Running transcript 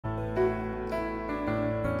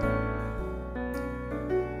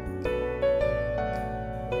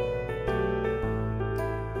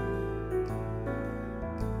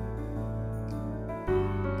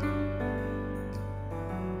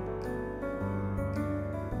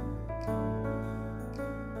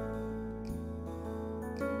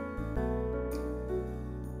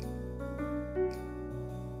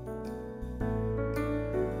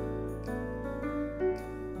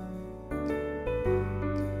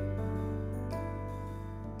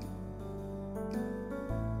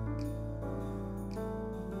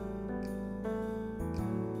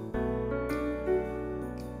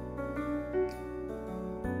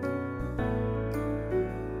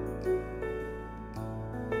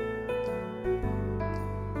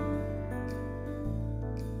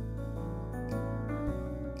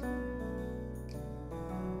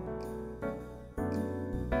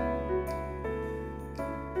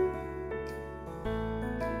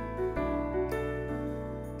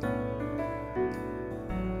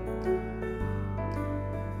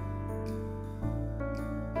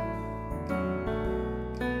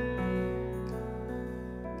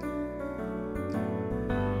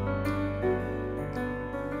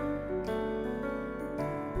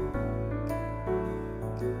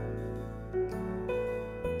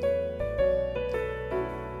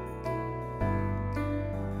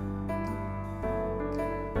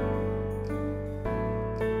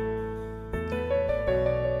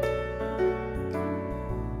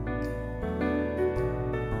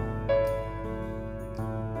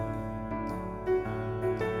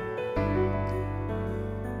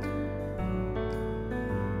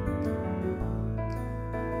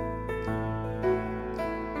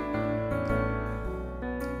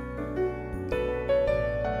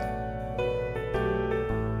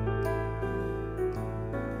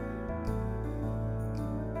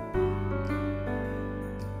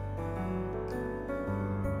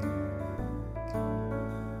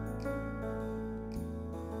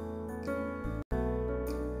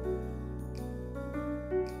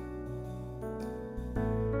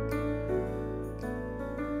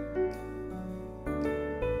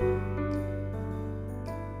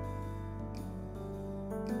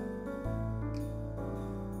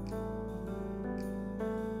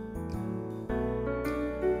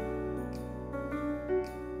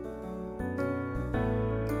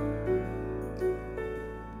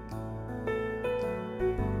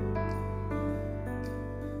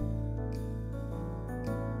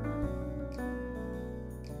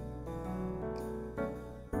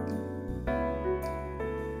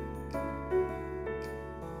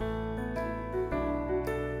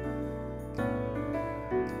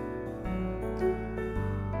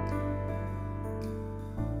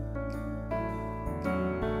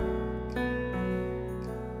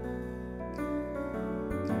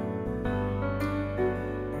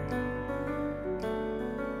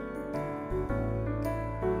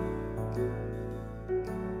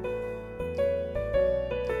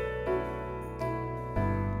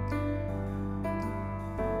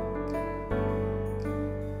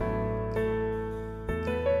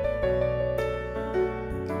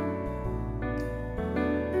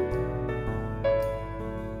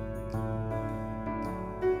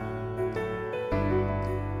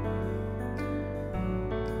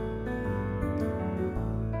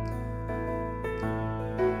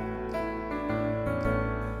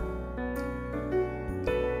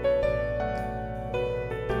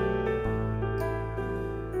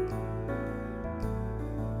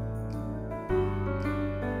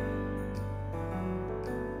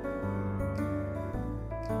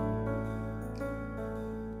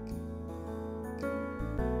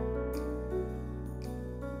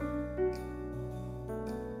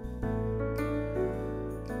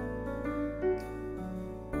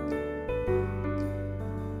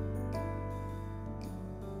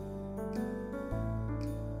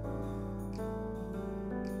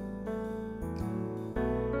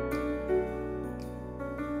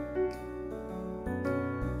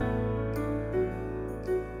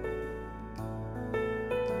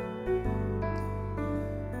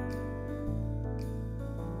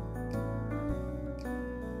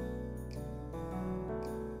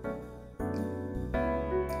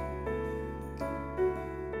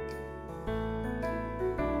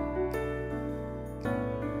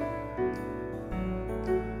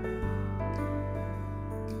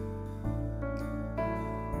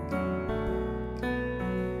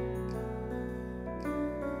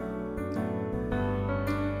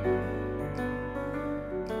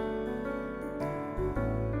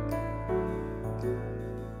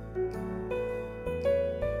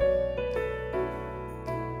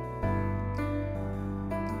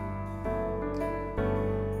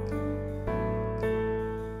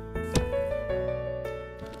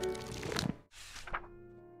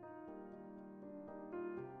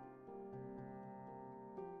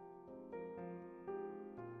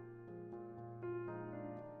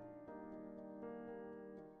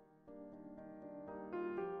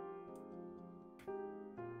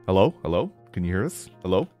Hello? Hello? Can you hear us?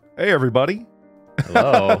 Hello? Hey, everybody.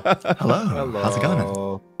 Hello. Hello. How's it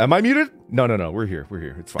going? Am I muted? No. We're here.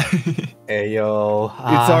 It's fine. Hey yo.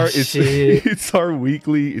 It's our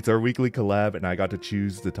weekly collab, and I got to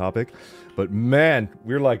choose the topic. But man,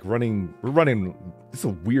 we're running. It's a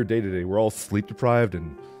weird day today. We're all sleep deprived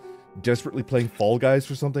and desperately playing Fall Guys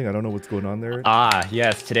for something. I don't know what's going on there.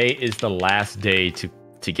 Yes. Today is the last day to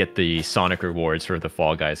get the Sonic rewards for the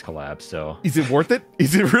Fall Guys collab. So is it worth it?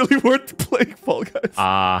 Is it really worth playing Fall Guys?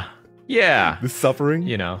 Yeah. The suffering,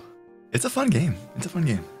 It's a fun game.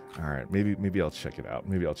 All right, maybe I'll check it out.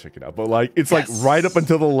 But it's right up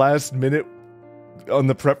until the last minute on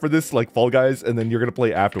the prep for this, Fall Guys, and then you're gonna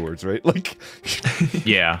play afterwards, right?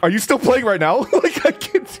 Yeah. Are you still playing right now? I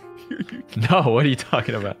can't hear you. No, what are you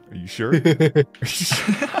talking about? Are you sure?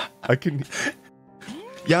 I can.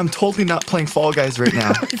 Yeah, I'm totally not playing Fall Guys right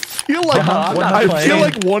now. I feel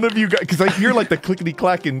like one of you guys, because I hear the clickety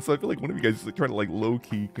clacking, so I feel like one of you guys is trying to low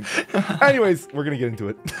key. Anyways, we're gonna get into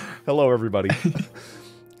it. Hello, everybody.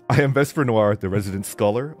 I am Vesper Noir, the resident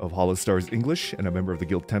scholar of HOLOSTARS English and a member of the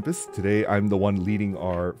guild TEMPUS. Today, I'm the one leading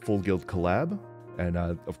our full guild collab, and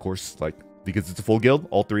of course, because it's a full guild,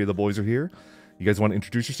 all three of the boys are here. You guys want to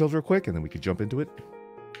introduce yourselves real quick, and then we could jump into it.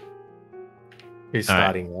 Who's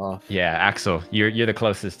starting off? Yeah, Axel, you're the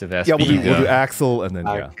closest to Vesper. Yeah, we'll do Axel, and then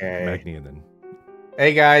Okay. Magni, and then.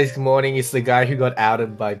 Hey guys, good morning. It's the guy who got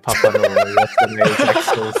outed by Papa Noel. What's the name?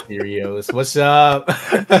 Axel Syrios. What's up?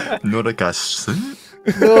 Norakasu?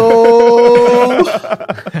 No.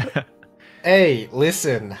 Hey,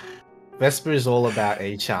 listen. Vesper is all about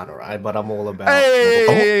Achan, alright? But I'm all about.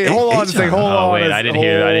 Hey, hold on a second. Hold on. Wait, I didn't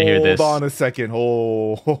hear this. Hold on a second.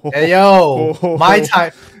 Hey yo, my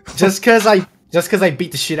time. Just cause I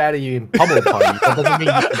beat the shit out of you in Pummel Party, that doesn't mean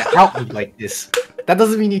you can out me like this. That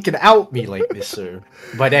doesn't mean you can out me like this, sir.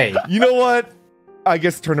 But hey, you know what? I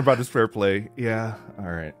guess turnabout is fair play. Yeah. All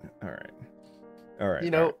right.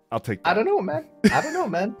 You know, I'll take that. I don't know, man.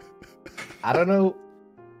 I don't know.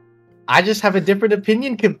 I just have a different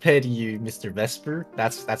opinion compared to you, Mr. Vesper.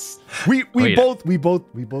 That's we both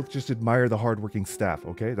just admire the hardworking staff.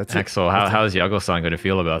 Okay, that's Axel. How's Yago-san going to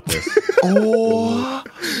feel about this? oh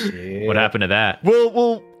shit. What happened to that?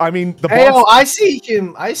 Well, I mean, the Hey, boss. I see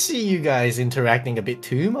you guys interacting a bit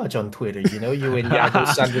too much on Twitter. You know, you and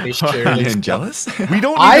Yago-san with this Are you shirt. jealous? We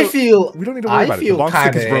don't. I need feel. We don't need to worry about it. The bonk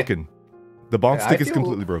stick is broken. The bonk Yeah, stick I is feel-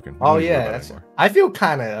 completely broken. We Oh don't need to worry yeah, about it that's. anymore. I feel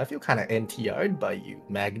kind of NTR'd by you,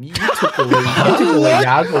 Magni. You took away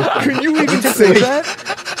Yago-san. Can you even took say away- that?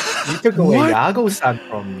 You took away What? Yago-san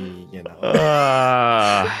from me. You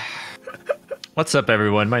know. What's up,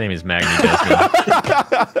 everyone? My name is Magni Dezmond,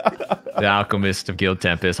 the alchemist of Guild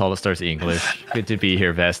Tempus, HOLOSTARS English. Good to be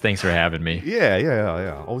here, Vest. Thanks for having me.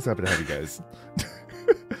 Yeah. Always happy to have you guys.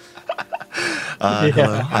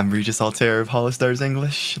 Hello, I'm Regis Altare of HOLOSTARS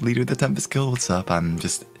English, leader of the TEMPUS Guild. What's up? I'm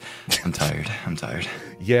tired.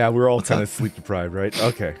 Yeah, we're all What's kind up? of sleep deprived, right?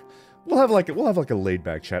 Okay. We'll have a laid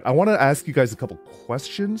back chat. I want to ask you guys a couple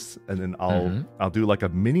questions, and then I'll do a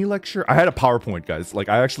mini lecture. I had a PowerPoint, guys.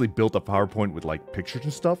 I actually built a PowerPoint with pictures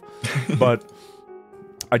and stuff, but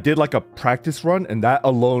I did a practice run, and that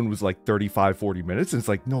alone was 35-40 minutes. And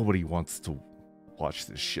it's nobody wants to watch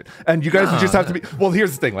this shit, and you guys would just have to be. Well,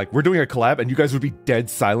 here's the thing: we're doing a collab, and you guys would be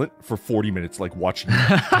dead silent for 40 minutes, watching me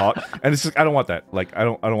talk. And it's just, I don't want that. I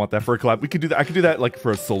don't want that for a collab. We could do that. I could do that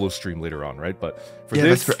for a solo stream later on, right? But for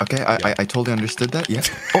this, okay, I totally understood that. Yeah.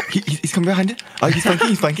 Oh, he's coming behind it. Oh,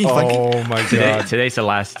 he's flanking. Oh my god! Today's the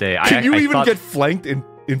last day. Can you I even thought get flanked in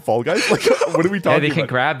Fall Guys? What are we talking they can about?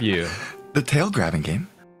 grab you. The tail grabbing game.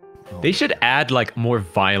 They should add more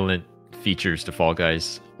violent features to Fall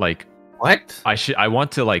Guys. What? I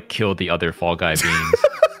want to kill the other Fall Guy beings.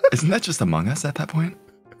 Isn't that just Among Us at that point?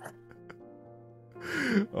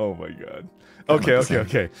 Oh my god.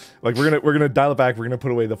 Okay. We're gonna dial it back. We're gonna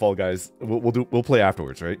put away the Fall Guys. We'll play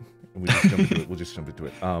afterwards, right? And we'll just jump into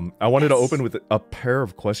it. I wanted to open with a pair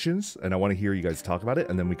of questions, and I want to hear you guys talk about it,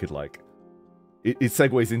 and then we could it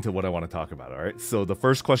segues into what I want to talk about. All right. So the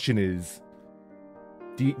first question is,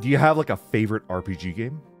 do you have a favorite RPG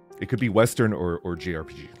game? It could be Western or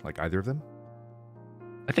JRPG, either of them.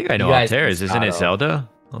 I think I know You guys Altare's. can Isn't it start Zelda?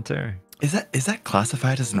 Altair. Is that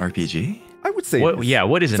classified as an RPG? I would say.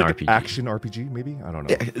 What is it's an an RPG? action RPG, maybe. I don't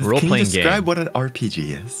know. Yeah, Role-playing can you describe game. what an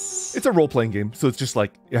RPG is? It's a role-playing game, so it's just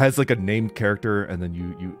it has a named character, and then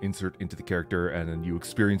you insert into the character, and then you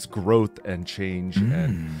experience growth and change,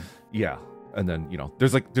 and and then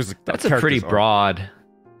there's That's a pretty broad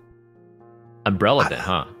umbrella, then,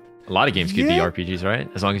 huh? A lot of games could be Yeah. RPGs, right?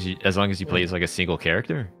 As long as you play as like a single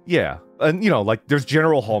character. Yeah, and like there's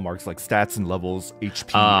general hallmarks like stats and levels,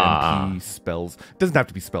 HP, MP, spells. Doesn't have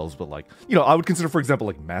to be spells, but like I would consider, for example,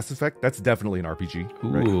 like Mass Effect. That's definitely an RPG.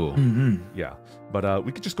 Right? Ooh. Yeah, but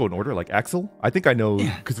we could just go in order. Like Axel, I think I know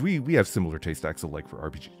because we have similar taste. Axel, like for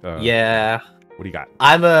RPG. Yeah. What do you got?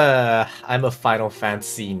 I'm a Final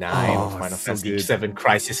Fantasy 9, Oh, Final so Fantasy good. 7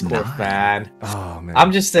 Crisis Core fan. Oh man,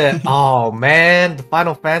 I'm just oh man, the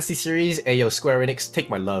Final Fantasy series. Ayo, Square Enix, take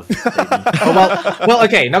my love, baby. well,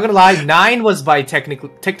 okay, not gonna lie, 9 was by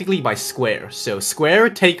technically by Square. So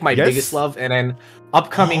Square, take my biggest love, and then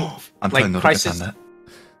upcoming I'm like putting no Crisis. on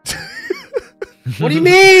What do you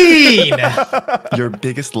mean? that. Your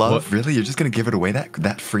biggest love, really? You're just gonna give it away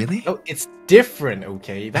that freely? Oh, it's different,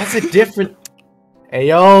 okay? That's a different.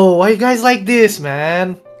 Ayo, why you guys like this,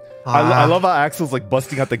 man? I love how Axel's like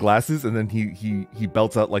busting out the glasses and then he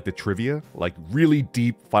belts out like the trivia, like really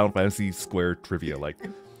deep Final Fantasy Square trivia, like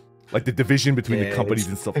the division between the companies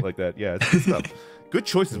and stuff like that. Yeah, it's good stuff. Good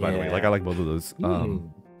choices, by the way. Like I like both of those.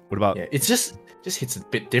 What about? Yeah, it's just hits a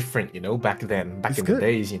bit different, back then, back in the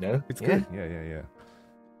days, It's good. Yeah.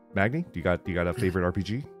 Magni, do you got a favorite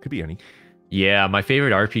RPG? Could be any. Yeah, my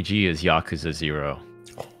favorite RPG is Yakuza 0.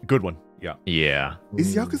 Good one. Yeah. Yeah.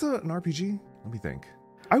 Is Yakuza an RPG? Let me think.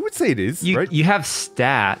 I would say it is, right? You have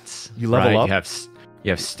stats. You level up? You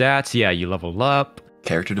have stats. Yeah, you level up.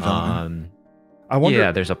 Character development. I wonder.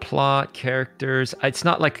 Yeah, there's a plot, characters. It's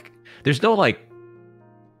not like there's no like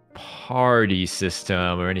party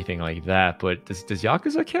system or anything like that. But does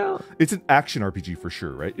Yakuza count? It's an action RPG for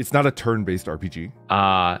sure, right? It's not a turn-based RPG.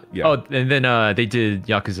 Yeah. Oh, and then they did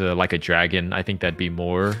Yakuza Like a Dragon. I think that'd be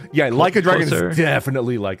more. Yeah, Like a Dragon closer. is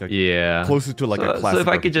definitely like a closer to like a classic. So if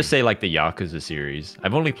I could RPG. just say like the Yakuza series,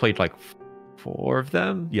 I've only played like 4 of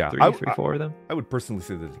them. Yeah, 4 of them. I would personally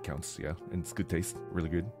say that it counts. Yeah, and it's good taste, really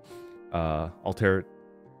good. Altare,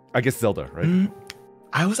 I guess Zelda, right?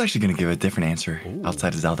 I was actually going to give a different answer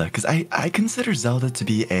outside of Zelda, because I consider Zelda to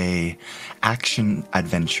be a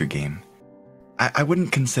action-adventure game. I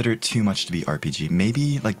wouldn't consider it too much to be RPG.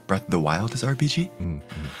 Maybe like Breath of the Wild is RPG.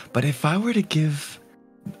 But if I were to give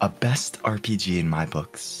a best RPG in my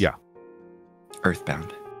books,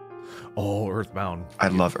 Earthbound. Oh, Earthbound. I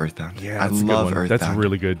love Earthbound. Yeah, I love Earthbound. That's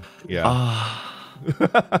really good. Yeah.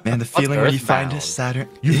 Man, the feeling where you find Earthbound? Saturn.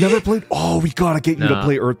 You've never played? Oh, we gotta get you to No.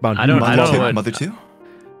 play Earthbound. I don't You would know love it. what- Mother 2?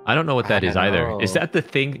 I don't know what that is I either. know. Is that the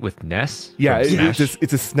thing with Ness? Yeah, from Smash?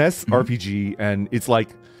 it's a SNES RPG, and it's like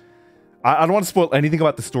I don't want to spoil anything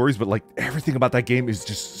about the stories, but like everything about that game is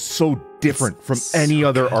just so different from any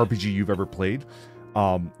other RPG you've ever played.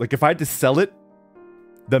 Like if I had to sell it,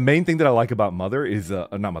 the main thing that I like about Mother is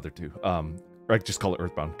not Mother 2. I just call it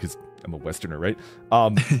Earthbound because I'm a Westerner, right?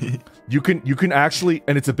 You can actually,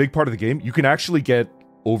 and it's a big part of the game. You can actually get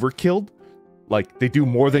overkilled. Like they do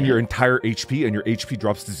more than your entire HP, and your HP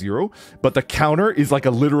drops to 0. But the counter is like a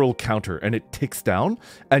literal counter, and it ticks down,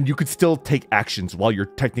 and you could still take actions while you're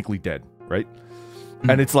technically dead, right?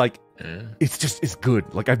 And it's like, it's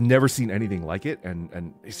good. Like I've never seen anything like it,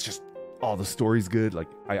 and it's just, the story's good. Like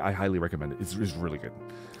I highly recommend it. It's really good.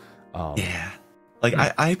 Yeah. Like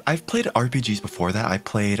I've played RPGs before that. I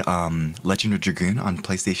played Legend of Dragoon on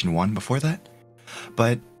PlayStation 1 before that.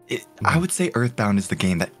 But I would say Earthbound is the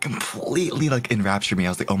game that completely like enraptured me. I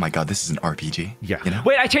was like, oh my god, this is an RPG. Yeah. You know?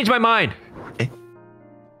 Wait, I changed my mind. Eh?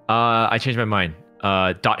 I changed my mind.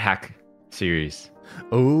 Dot Hack series.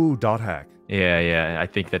 Oh, Dot Hack. Yeah. I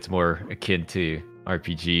think that's more akin to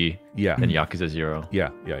RPG Yeah. than Yakuza 0. Yeah.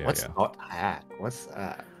 What's not hack? What's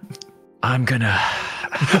that? I'm gonna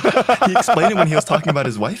He explained it when he was talking about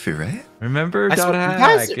his waifu, right? remember I Dot swear, you Hack.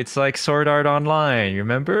 guys- It's like Sword Art Online.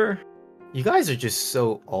 Remember? You guys are just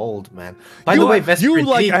so old, man. By the way, Vesper, you did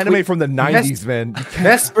like he anime tweet- from the 90s, man. You can't-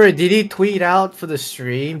 Vesper, did he tweet out for the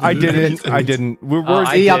stream? I Did he didn't. tweet? I didn't. We're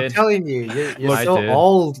I See, I'm did. telling you, you're Look, I so did.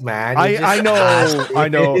 old, man. You're I just know. past I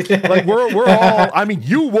know. it. Like we're all. I mean,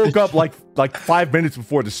 you woke up like 5 minutes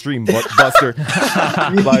before the stream, Buster.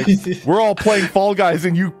 Like we're all playing Fall Guys,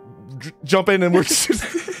 and you jump in, and we're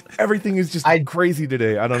just everything is just crazy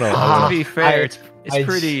today. I don't know. To be fair, it's I-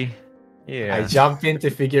 pretty. Yeah. I jumped in to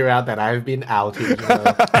figure out that I've been outed. You know?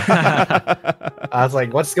 I was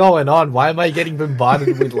like, what's going on? Why am I getting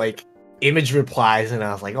bombarded with like image replies? And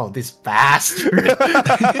I was like, oh, this bastard.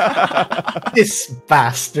 This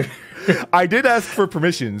bastard. I did ask for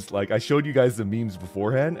permissions. Like I showed you guys the memes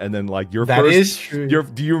beforehand, and then like your That first. is true.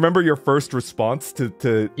 Do you remember your first response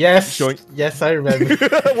to Yes. showing? Yes, I remember.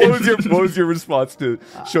 what was your response to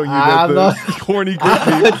showing you I'm the not- horny group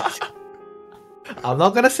meme? I'm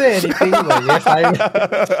not gonna say anything, but yes,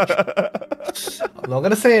 I. I'm not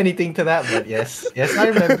gonna say anything to that, but yes, I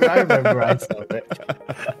remember. I saw it.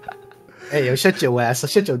 Hey, yo, shut your ass!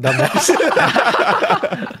 Shut your dumb ass!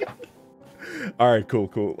 All right,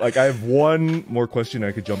 cool. Like, I have one more question.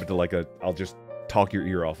 I could jump into like I'll just talk your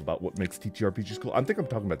ear off about what makes TTRPGs cool. I think I'm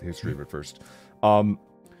talking about the history of it first.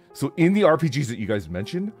 So in the RPGs that you guys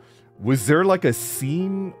mentioned, was there like a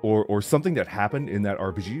scene or something that happened in that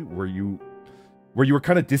RPG where you were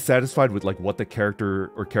kind of dissatisfied with like what the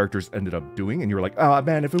character or characters ended up doing, and you were like, oh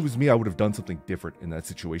man, if it was me, I would have done something different in that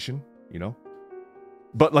situation, you know?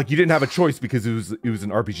 But like you didn't have a choice because it was an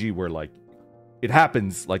RPG where like it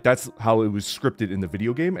happens, like that's how it was scripted in the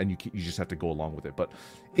video game, and you just have to go along with it. But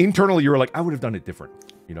internally, you were like, I would have done it different,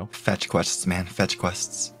 you know? Fetch quests, man, fetch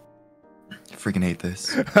quests. I freaking hate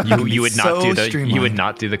this. You would not do the you would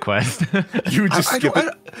not do the quest. You would just skip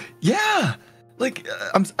it. Yeah. Like,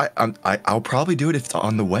 I'll probably do it if it's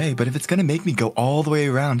on the way, but if it's gonna make me go all the way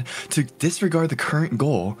around to disregard the current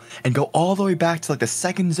goal and go all the way back to like the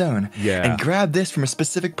second zone and grab this from a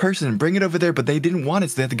specific person and bring it over there, but they didn't want it,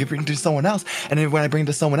 so they have to give it to someone else. And then when I bring it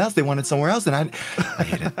to someone else, they want it somewhere else, and I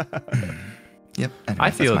hate it. Yep. Anyways, I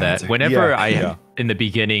feel that answer. whenever in the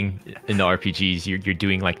beginning in the RPGs, you're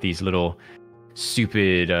doing like these little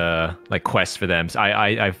stupid like quests for them. So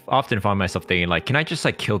I've often found myself thinking like, can I just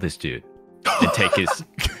like kill this dude and take his,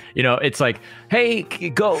 you know, it's like, hey,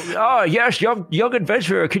 go, oh yes, young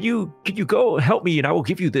adventurer, could you go help me and I will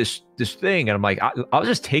give you this thing. And I'm like, I'll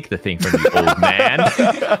just take the thing from you, old man.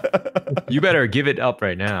 You better give it up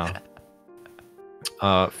right now.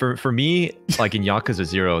 For me, like in Yakuza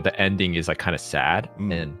 0, the ending is like kind of sad,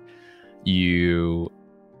 and you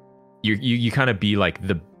kind of be like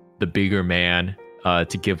the bigger man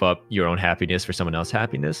to give up your own happiness for someone else's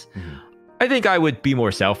happiness. I think I would be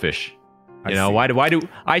more selfish. You know, why do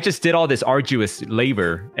I just did all this arduous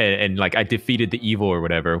labor and like I defeated the evil or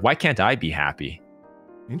whatever? Why can't I be happy?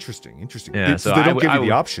 Interesting. Yeah, so they don't give you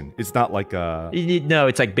the option. It's not like no,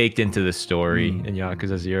 it's like baked into the story in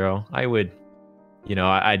Yakuza 0. I would, you know,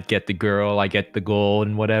 I'd get the girl, I get the gold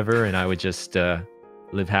and whatever, and I would just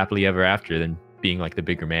live happily ever after than being like the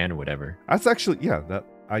bigger man or whatever. That's actually, that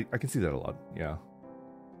I can see that a lot. Yeah.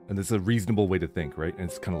 And it's a reasonable way to think, right? And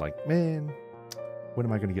it's kind of like, man, when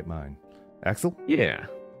am I going to get mine? Axel? Yeah.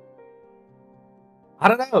 I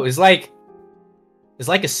don't know. It's like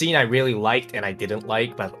a scene I really liked and I didn't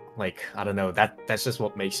like, but like, I don't know. That's just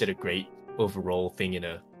what makes it a great overall thing, you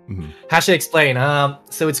know. How should I explain?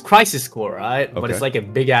 So it's Crisis Core, right? Okay. But it's like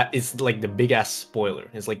it's like the big ass spoiler.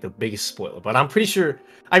 It's like the biggest spoiler. But I'm pretty sure.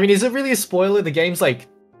 I mean, is it really a spoiler? The game's like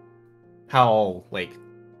how like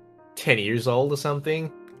 10 years old or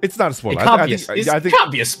something. It's not a spoiler. It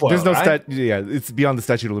can't be a spoiler. There's no right? it's beyond the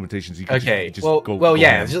statute of limitations. You can just go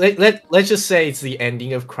yeah. on. Let's just say it's the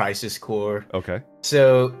ending of Crisis Core. Okay.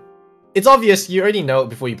 So it's obvious. You already know it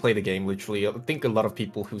before you play the game. Literally, I think a lot of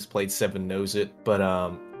people who's played 7 knows it. But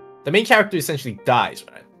the main character essentially dies,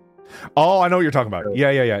 right? Oh, I know what you're talking about. Yeah.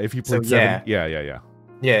 If you played 7,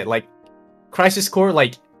 yeah. Like Crisis Core,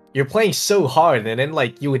 like you're playing so hard, and then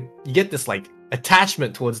like you get this like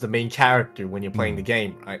attachment towards the main character when you're playing the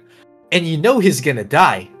game, right? And you know he's gonna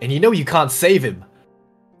die, and you know you can't save him,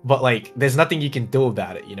 but like there's nothing you can do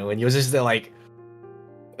about it, you know. And you're just there like,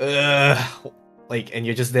 and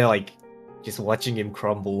you're just there like, just watching him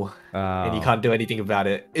crumble, and you can't do anything about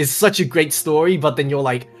it. It's such a great story, but then you're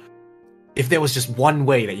like, if there was just one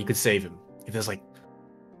way that you could save him, if there's like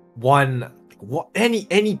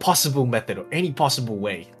any possible method or any possible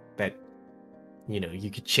way that, you know, you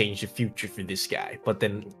could change the future for this guy, but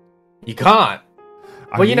then you can't.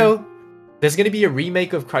 Well, you know, there's gonna be a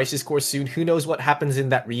remake of Crisis Core soon. Who knows what happens in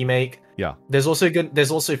that remake? Yeah. There's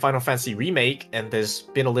also Final Fantasy remake, and there's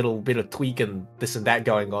been a little bit of tweak and this and that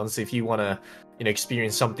going on. So if you wanna, you know,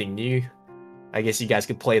 experience something new, I guess you guys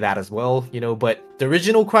could play that as well. You know, but the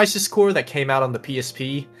original Crisis Core that came out on the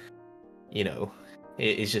PSP, you know,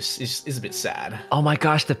 it's a bit sad. Oh my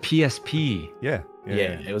gosh, the PSP. Yeah,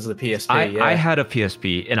 it was the PSP. I had a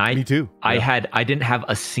PSP, and me too. I didn't have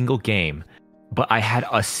a single game, but I had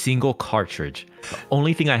a single cartridge. The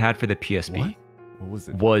only thing I had for the PSP what was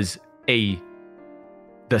it? Was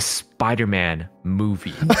the Spider-Man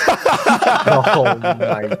movie. Oh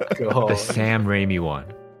my god. The Sam Raimi one.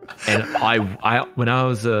 And I when I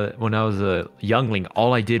was a youngling,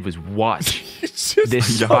 all I did was watch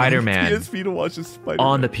this Spider-Man PSP to watch this Spider-Man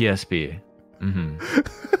on the PSP.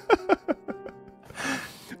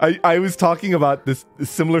 I was talking about this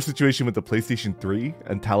similar situation with the PlayStation 3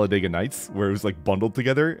 and Talladega Nights, where it was like bundled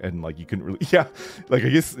together and like you couldn't really, like I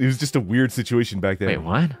guess it was just a weird situation back then. Wait,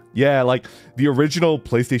 what? Yeah, like the original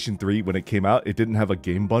PlayStation 3 when it came out, it didn't have a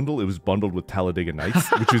game bundle. It was bundled with Talladega Nights,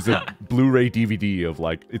 which is a Blu-ray DVD of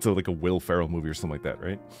like it's like a Will Ferrell movie or something like that,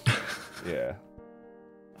 right? Yeah.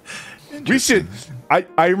 We should.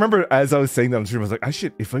 I remember as I was saying that on stream, I was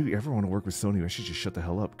like, if I ever want to work with Sony, I should just shut the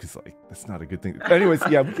hell up because like that's not a good thing. Anyways,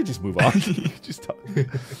 yeah, we could just move on. Just talk.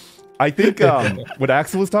 I think what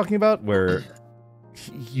Axel was talking about, where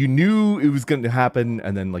you knew it was going to happen,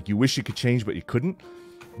 and then like you wish you could change, but you couldn't.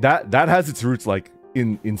 That has its roots like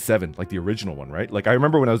in 7, like the original one, right? Like I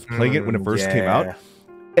remember when I was playing it when it first came out.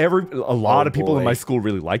 A lot of people in my school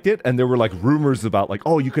really liked it, and there were like rumors about like,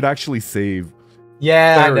 oh, you could actually save.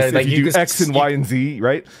 Yeah, I know, if like you do X and Y and Z,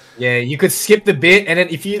 right? Yeah, you could skip the bit, and then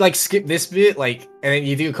if you like skip this bit, like, and then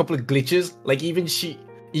you do a couple of glitches, like even you see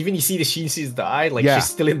the Shinsu's die, like she's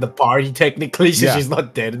still in the party technically, so she's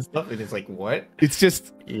not dead and stuff, and it's like what? It's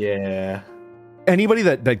just anybody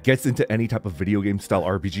that gets into any type of video game style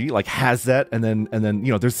RPG like has that, and then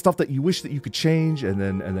you know there's stuff that you wish that you could change, and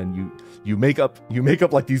then you make up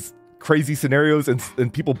like these crazy scenarios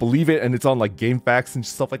and people believe it, and it's on like game facts and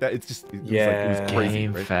stuff like that. It's just it was crazy,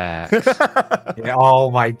 game right? facts. Oh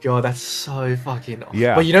my god, that's so fucking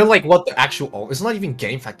But you know like what the actual it's not even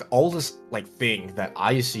game fact. The oldest like thing that I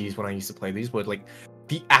used to use when I used to play these were like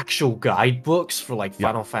the actual guidebooks for like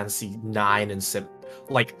Final Fantasy 9 and 7.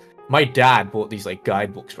 Like my dad bought these like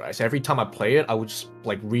guidebooks, right? So every time I play it, I would just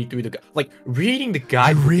like read through reading the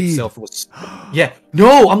guidebook itself was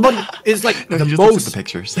No, I'm not. It's like the just most look at the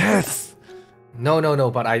pictures. Yes. No,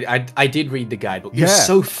 but I did read the guidebook. It was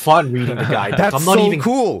so fun reading the guidebook. That's I'm not so even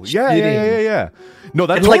cool. kidding. Yeah. No,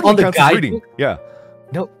 that's like on the guidebook. Reading. Yeah.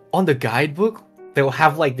 No, on the guidebook, they'll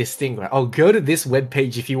have like this thing, right? Oh, go to this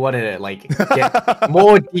webpage if you want to like get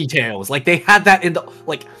more details. Like they had that in the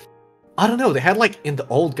like. I don't know. They had like in the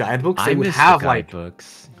old guidebooks. They would have like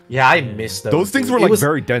guidebooks. Yeah, I missed those. Those things were like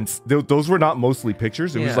very dense. Those were not mostly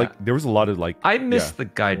pictures. It was like there was a lot of like. I miss the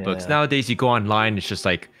guidebooks. Nowadays, you go online, it's just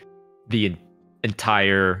like the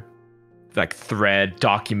entire like thread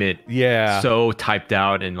document. So typed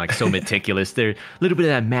out and like so meticulous. There, a little bit of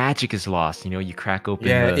that magic is lost. You know, you crack open.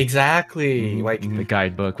 Exactly. Like the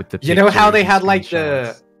guidebook with the. You know how they had like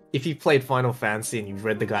if you played Final Fantasy and you've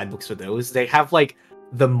read the guidebooks for those, they have like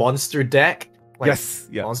the monster deck. Like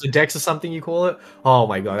monster decks or something you call it. Oh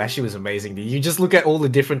my god, that shit was amazing. You just look at all the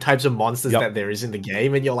different types of monsters that there is in the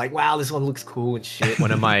game, and you're like, wow, this one looks cool and shit.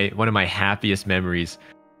 One of my happiest memories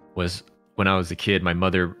was when I was a kid. My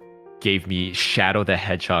mother gave me Shadow the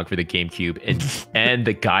Hedgehog for the GameCube and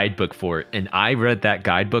the guidebook for it, and I read that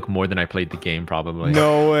guidebook more than I played the game probably.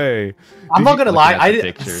 No way. I'm not gonna lie, I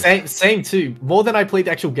did same too. More than I played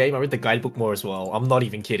the actual game, I read the guidebook more as well. I'm not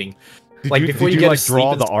even kidding. Did you like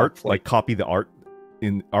draw the art, like copy the art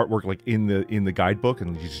in artwork, like in the guidebook,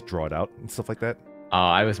 and you just draw it out and stuff like that?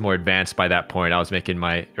 I was more advanced by that point. I was making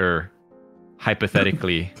my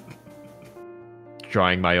hypothetically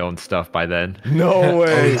drawing my own stuff by then. No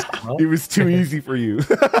way! It was too easy for you.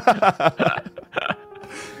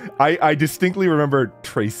 I distinctly remember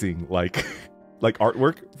tracing like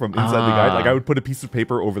artwork from inside the guide. Like I would put a piece of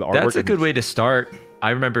paper over the artwork. That's a good way to start.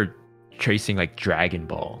 I remember tracing like Dragon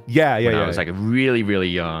Ball. When I was like really, really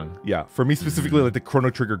young. Yeah, for me specifically, like the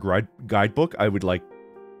Chrono Trigger guidebook, I would like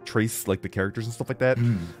trace like the characters and stuff like that.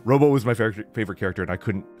 Robo was my favorite character, and I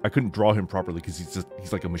couldn't draw him properly because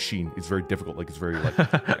he's like a machine. It's very difficult. Like it's very like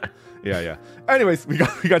yeah. Anyways, we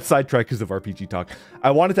got sidetracked because of RPG talk.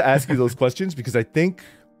 I wanted to ask you those questions because I think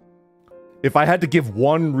if I had to give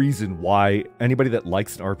one reason why anybody that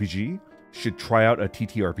likes an RPG should try out a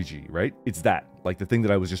TTRPG, right? It's that, like the thing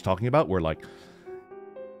that I was just talking about, where like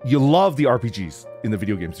you love the RPGs in the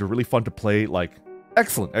video games. They're really fun to play, like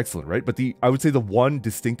excellent, right? But I would say the one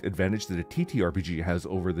distinct advantage that a TTRPG has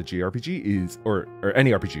over the JRPG is, or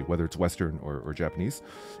any RPG, whether it's Western or Japanese,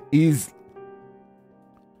 is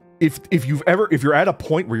if you're at a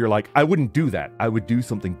point where you're like, I wouldn't do that, I would do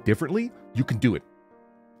something differently, you can do it.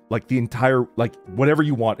 Like the entire, like whatever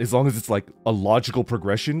you want, as long as it's like a logical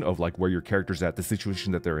progression of like where your character's at, the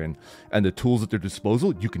situation that they're in, and the tools at their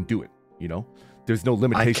disposal, you can do it, you know? There's no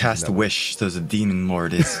limitation. I cast Wish, so the demon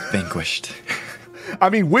lord is vanquished. I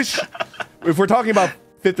mean, Wish, if we're talking about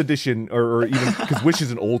 5th edition, or even, because Wish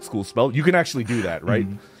is an old school spell, you can actually do that, right?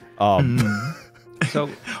 So,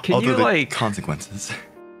 can you like... consequences.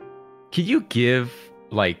 Can you give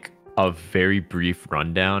like a very brief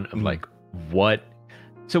rundown of like what...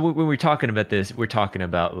 So when we're talking about this, we're talking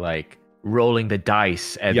about like rolling the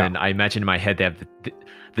dice, and then I imagine in my head they have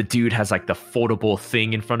the dude has like the foldable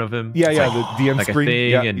thing in front of him. Yeah, yeah, like, the DM like screen. A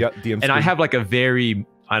thing, Yeah, and, yeah, DM and screen. I have like a very,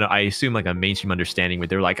 I assume like a mainstream understanding where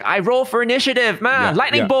they're like, I roll for initiative, man,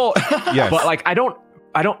 lightning bolt. Yes. But like I don't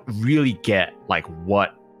really get like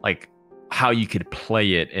what, like how you could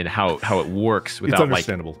play it and how it works without like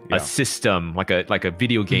a system, like a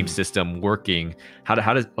video game system working. How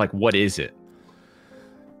does like, what is it?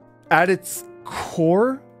 At its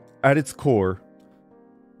core,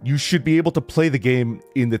 you should be able to play the game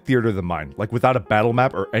in the theater of the mind, like without a battle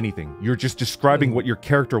map or anything. You're just describing what your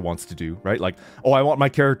character wants to do, right? Like, oh, I want my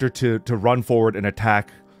character to run forward and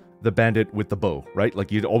attack the bandit with the bow, right?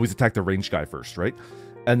 Like you'd always attack the ranged guy first, right?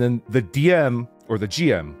 And then the DM or the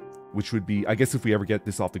GM, which would be, I guess if we ever get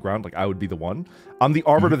this off the ground, like I would be the one. I'm the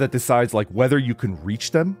arbiter that decides like whether you can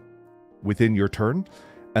reach them within your turn.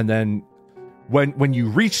 And then when you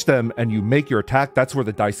reach them and you make your attack, that's where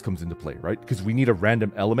the dice comes into play, right? Because we need a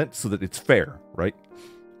random element so that it's fair, right?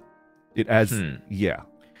 It adds, yeah.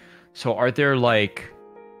 So are there like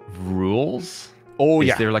rules? Oh,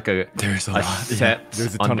 Is there like there's a lot. set,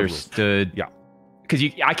 There's a ton understood? Of rules. Yeah. Because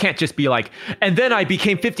I can't just be like, and then I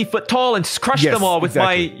became 50 foot tall and crushed them all with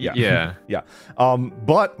my... Yeah.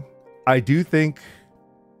 But I do think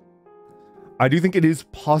it is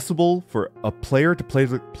possible for a player to play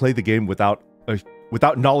the game without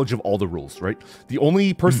knowledge of all the rules, right? The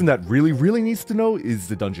only person that really needs to know is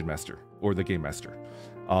the dungeon master or the game master.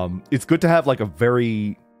 It's good to have like a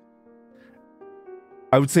very,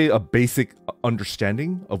 I would say, a basic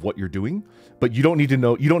understanding of what you're doing, but you don't need to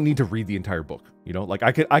know. You don't need to read the entire book. You know, like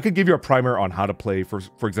I could give you a primer on how to play, for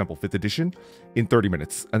example, 5th edition in 30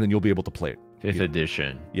 minutes, and then you'll be able to play it. 5th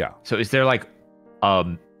edition. Yeah. So is there like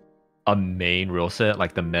a main rule set,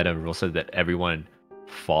 like the meta rule set that everyone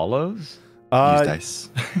follows? Use dice.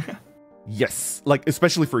 Yes, like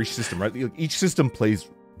especially for each system, right? Each system plays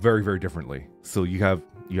very differently. So you have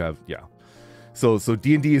So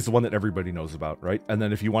D&D is the one that everybody knows about, right? And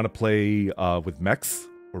then if you want to play with mechs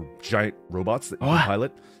or giant robots that you can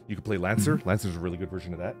pilot, you can play Lancer. Lancer's a really good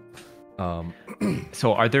version of that.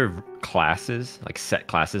 So are there classes, like set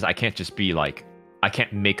classes? I can't just be like, I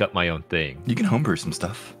can't make up my own thing. You can homebrew some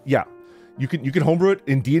stuff. Yeah. You can homebrew it.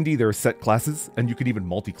 In D&D, there are set classes, and you could even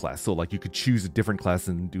multi-class. So like you could choose a different class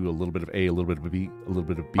and do a little bit of A, a little bit of B, a little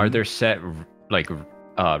bit of B. Are there set like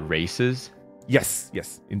races? Yes.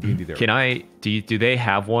 In D&D there. Do they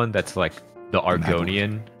have one that's like the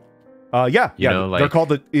Argonian? Yeah. Like, they're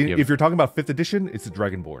called if you're talking about 5th edition, it's the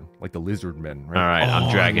Dragonborn, like the lizard men, right? All right, I'm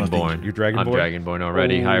Dragonborn. You're Dragonborn? I'm Dragonborn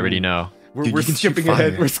already. I already know. We're skipping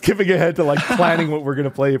ahead. We're skipping ahead to like planning what we're gonna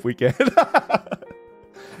play if we can.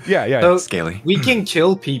 Yeah. So Scaly. We can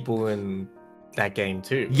kill people in that game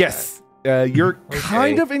too. Yes. You're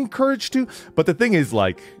kind of encouraged to, but the thing is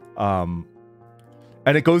like, and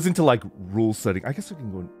it goes into like rule setting. I guess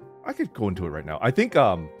I could go into it right now. I think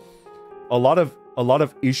a lot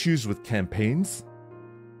of issues with campaigns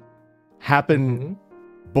happen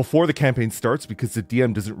before the campaign starts because the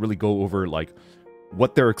DM doesn't really go over like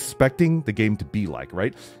what they're expecting the game to be like,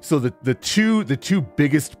 right? So the two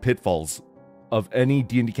biggest pitfalls of any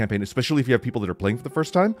D&D campaign, especially if you have people that are playing for the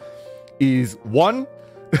first time, is one,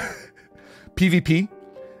 PvP.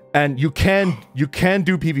 And you can do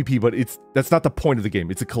PvP, but that's not the point of the game.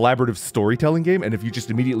 It's a collaborative storytelling game, and if you just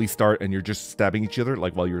immediately start and you're just stabbing each other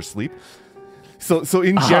like while you're asleep. So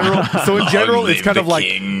in general, it's kind of like,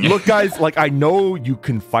 look guys, like I know you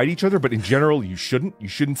can fight each other, but in general you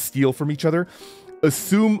shouldn't steal from each other.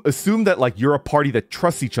 Assume that like you're a party that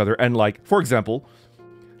trusts each other, and like, for example,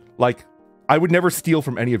 like I would never steal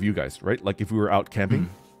from any of you guys, right? Like if we were out camping,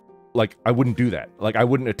 like I wouldn't do that. Like I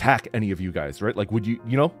wouldn't attack any of you guys, right? Like would you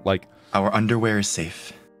know, like our underwear is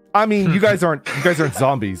safe. I mean, you guys aren't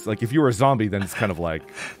zombies. Like if you were a zombie, then it's kind of like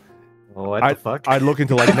what the fuck? I'd look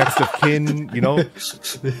into like next of kin, you know.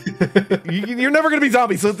 You're never gonna be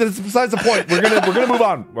zombies, so that's besides the point. We're gonna move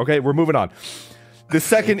on. Okay, we're moving on. The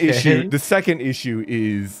second issue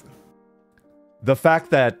is the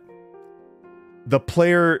fact that the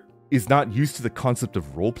player is not used to the concept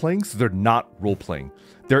of role playing, so they're not role playing.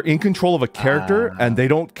 They're in control of a character and they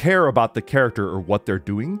don't care about the character or what they're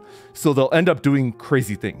doing. So they'll end up doing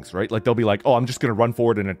crazy things, right? Like they'll be like, oh, I'm just going to run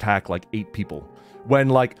forward and attack like 8 people. When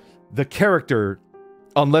like the character,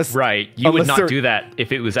 unless... Right, you would not do that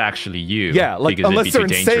if it was actually you. Yeah, like unless they're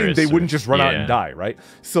insane, they wouldn't just run out and die, right?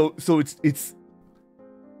 So it's...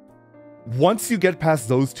 Once you get past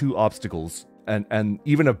those two obstacles, and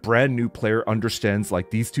even a brand new player understands like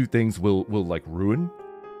these two things will like ruin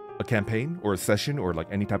a campaign or a session or like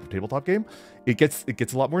any type of tabletop game, it gets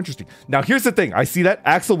a lot more interesting. Now here's the thing, I see that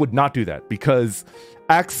Axel would not do that because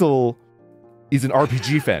Axel is an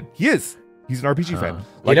RPG fan. He is. He's an RPG fan.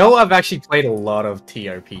 You know, I've actually played a lot of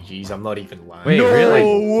TRPGs. I'm not even lying. Wait, no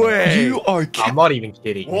really? way. You are. I'm not even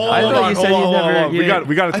kidding. I thought you said you never.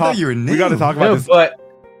 We gotta I talk. thought you were We gotta new. talk about No, this. but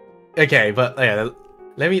okay, but yeah,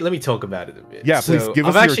 let me talk about it a bit. Yeah, please So, give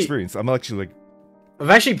us I've your actually, experience. I'm actually like, I've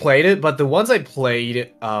actually played it, but the ones I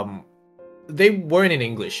played, they weren't in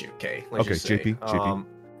English. Okay, let's okay, just say. JP.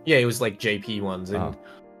 Yeah, it was like JP ones, and Uh-huh.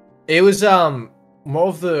 it was more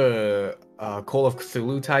of the Call of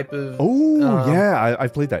Cthulhu type of. Oh yeah, I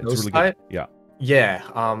played that. It's those really type? good. Yeah.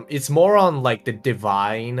 Yeah, it's more on like the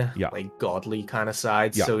divine, Yeah. like godly kind of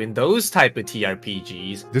side. Yeah. So in those type of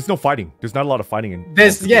TRPGs, There's no fighting. There's not a lot of fighting in.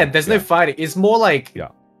 there's no fighting. It's more like Yeah.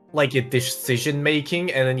 like a decision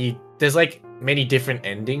making, and then there's like many different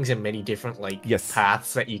endings and many different like Yes.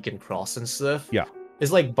 paths that you can cross and stuff. Yeah.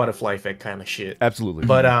 It's like butterfly effect kind of shit. Absolutely.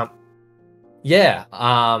 But yeah,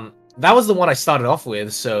 that was the one I started off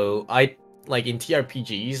with. So I like in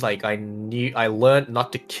TRPGs, like I learned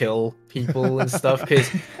not to kill people and stuff, because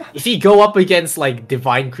if you go up against like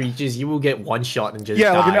divine creatures, you will get one shot and just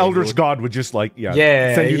yeah, like an die. eldritch god would just like Yeah,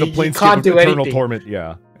 send you the you planescape can't of do eternal anything. torment.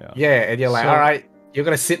 Yeah. Yeah, and you're like, So- all right, you're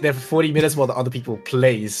gonna sit there for 40 minutes while the other people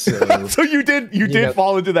play. So So you did know.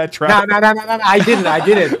 fall into that no, trap. no, I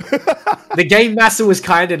didn't. The game master was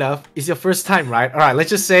kind enough. It's your first time, right? All right, let's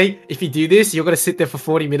just say if you do this, you're gonna sit there for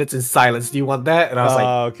 40 minutes in silence. Do you want that? And I was like,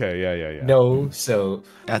 Okay, yeah. no. So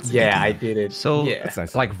That's a yeah, good I thing. did it. So yeah. That's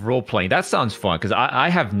nice. like role playing. That sounds fun because I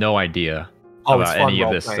have no idea Oh, it's about fun any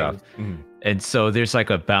of this role-playing. stuff. Mhm. And so there's like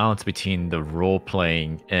a balance between the role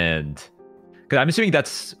playing and because I'm assuming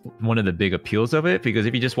that's one of the big appeals of it. Because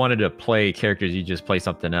if you just wanted to play characters, you just play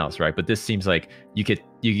something else, right? But this seems like you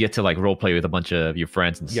get to like role play with a bunch of your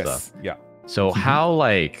friends and Yes. stuff. Yeah. So how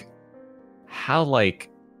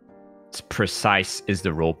precise is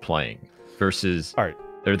the role playing versus All right.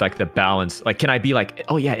 or like the balance? Like, can I be like,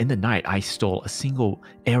 oh yeah, in the night I stole a single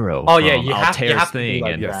arrow. Oh yeah, from you have Altair's to be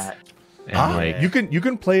like and, Yes. that. and Ah. like You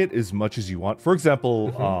can play it as much as you want. For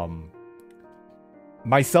example, Mhm.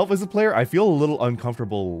 myself as a player, I feel a little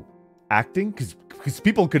uncomfortable acting because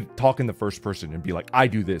people could talk in the first person and be like, I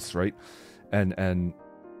do this, right? And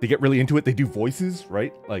they get really into it. They do voices,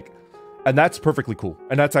 right? Like, and that's perfectly cool.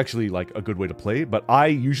 And that's actually like a good way to play. But I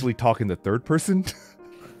usually talk in the third person.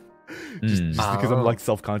 just because I'm Oh. like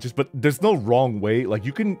self-conscious. But there's no wrong way. Like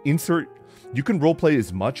you can role play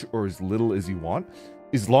as much or as little as you want,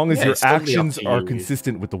 as long as Yeah, your it's totally up actions to are you.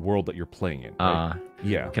 consistent with the world that you're playing in. Right?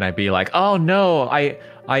 Yeah. can I be like, oh no,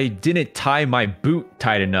 I didn't tie my boot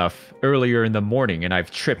tight enough earlier in the morning and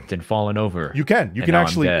I've tripped and fallen over. You can And can now I'm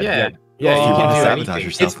actually dead. Yeah, If you you want can to do sabotage anything.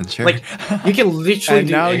 yourself, It's then sure. like you can literally and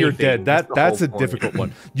do now you're anything. dead. That's the a whole difficult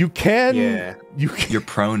point. one. You can Yeah. you can, You're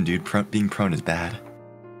prone, dude. Being prone is bad.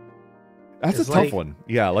 that's a It's tough like- one.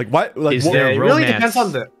 Yeah, like what like Is what, Yeah, there it really romance? depends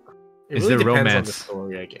on the. It Is really there depends on the romance?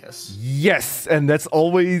 story, I guess. yes, and that's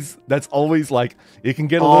always like it can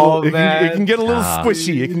get a Oh, little it man. can get a little Ah.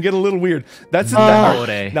 squishy. It can get a little weird. That's Oh,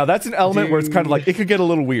 now that's an element where it's kind of like it could get a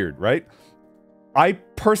little weird, right? I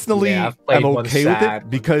personally Yeah, I've played am one okay with sad it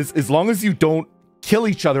because as long as you don't kill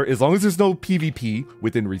each other, as long as there's no PvP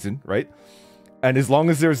within reason, right? And as long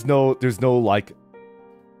as there's no like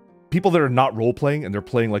people that are not role playing and they're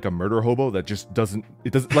playing like a murder hobo that just doesn't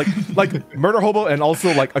like murder hobo and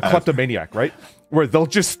also like a kleptomaniac, right? Where they'll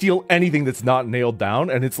just steal anything that's not nailed down,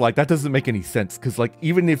 and it's like that doesn't make any sense because like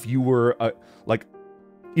even if you were a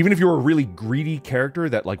really greedy character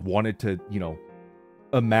that like wanted to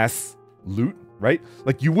amass loot, right?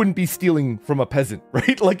 Like you wouldn't be stealing from a peasant,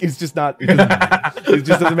 right? Like it's just not. It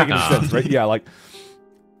just doesn't make any sense, right? Yeah, like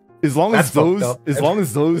as long as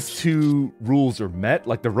those two rules are met,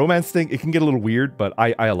 like the romance thing, it can get a little weird, but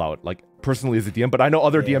I allow it. Like personally as a DM, but I know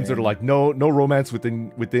other DMs that are like no romance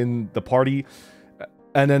within the party.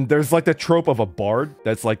 And then there's like the trope of a bard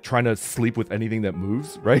that's like trying to sleep with anything that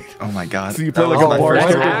moves, right? Oh my god. So you play like Oh, a bard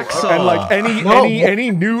that's character, Axel. and like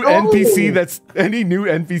any new NPC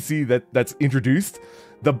that's introduced,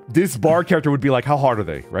 this bard character would be like, how hard are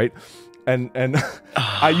they, right? And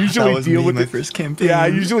I usually that was deal me with my it. first campaign. Yeah, I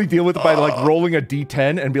usually deal with it by like rolling a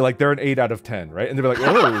d10 and be like, they're an 8 out of 10, right? And they're like,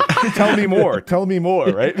 oh, tell me more,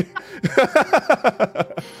 right?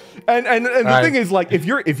 and the thing is, like, if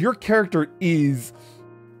your character is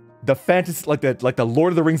the fantasy, like the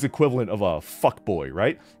Lord of the Rings equivalent of a fuckboy,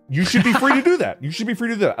 right? You should be free to do that.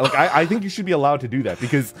 Like I think you should be allowed to do that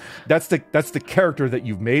because that's the character that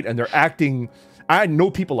you've made, and they're acting. I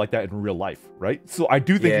know people like that in real life, right? So I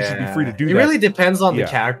do think you should be free to do that. It really depends on the Yeah.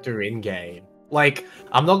 character in game. Like,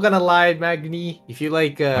 I'm not gonna lie, Magni. If you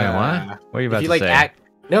like, Wait, what? What are you about if you to like say?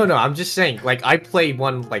 No, I'm just saying, like, I played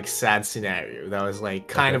one, like, sad scenario that was, like,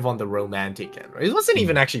 kind of on the romantic end. Right? It wasn't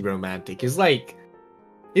even actually romantic. It's like,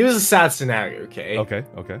 it was a sad scenario, okay?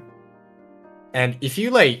 Okay. And if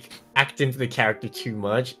you, like, act into the character too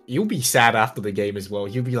much, you'll be sad after the game as well.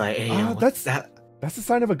 You'll be like, hey, what's that? That's a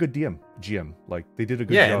sign of a good GM. Like, they did a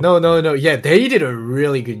good job. No. Yeah, they did a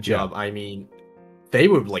really good job. I mean, they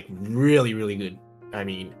were, like, really, really good. I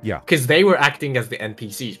mean, because they were acting as the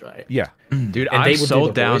NPCs, right? Yeah. Dude, I'm so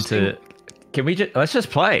down to... Can we just... Let's just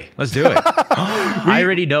play. Let's do it. I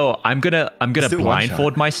already know. I'm gonna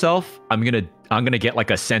blindfold myself. I'm gonna get, like,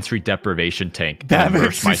 a sensory deprivation tank. That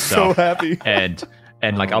makes me so happy. And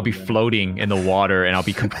like, I'll be floating in the water, and I'll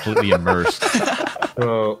be completely immersed.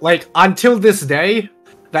 Like, until this day,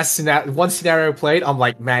 that one scenario played, I'm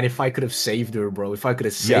like, man, if I could have saved her, bro. If I could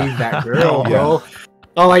have saved that girl, bro.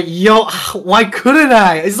 I'm like, yo, why couldn't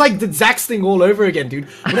I? It's like the Zax thing all over again, dude.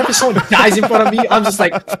 Whenever someone dies in front of me, I'm just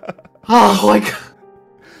like, I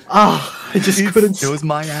just couldn't. It was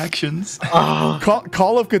my actions.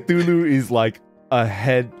 Call of Cthulhu is like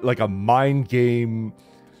a mind game,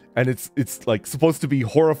 and it's like supposed to be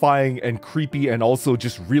horrifying and creepy and also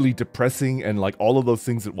just really depressing and like all of those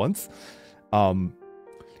things at once.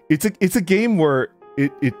 It's a game where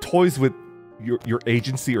it toys with your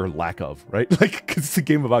agency or lack of, right? Like, 'cause it's a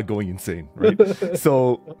game about going insane, right?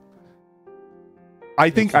 So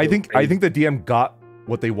I think the DM got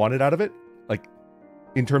what they wanted out of it, like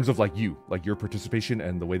in terms of like your participation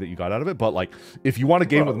and the way that you got out of it. But like, if you want a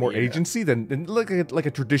game with more agency, then like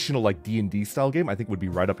a traditional like D&D style game, I think would be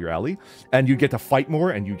right up your alley. And you get to fight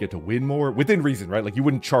more and you get to win more within reason, right? Like, you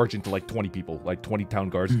wouldn't charge into like 20 people, like 20 town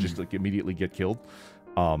guards, and just like immediately get killed.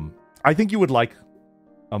 I think you would like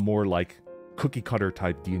a more like cookie cutter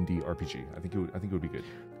type D&D RPG. I think it would be good.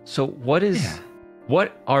 So what is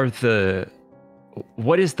the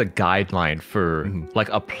guideline for like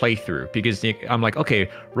a playthrough? Because I'm like,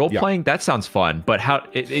 okay, role playing, that sounds fun, but how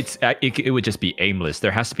it would just be aimless.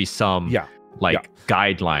 There has to be some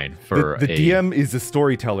guideline for the DM is a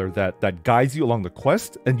storyteller that guides you along the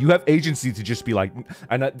quest, and you have agency to just be like,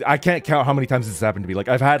 and I can't count how many times this has happened to me. Like,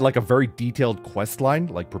 I've had like a very detailed quest line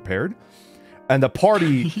like prepared, and the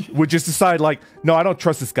party would just decide like, no, I don't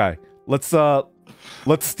trust this guy. Let's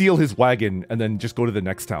steal his wagon and then just go to the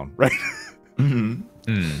next town, right? And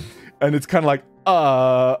it's kind of like,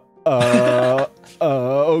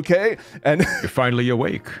 okay. And you're finally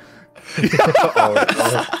awake.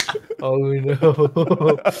 Oh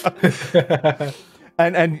no.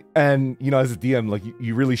 and you know, as a DM, like,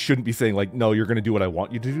 you really shouldn't be saying like, no, you're gonna do what I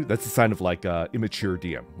want you to do. That's a sign of like immature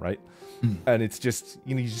DM, right? And it's just,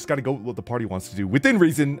 you know, you just got to go with what the party wants to do within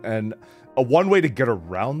reason. And one way to get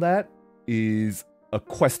around that is a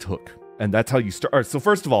quest hook, and that's how you start. All right, so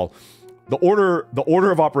first of all, the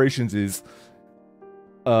order of operations is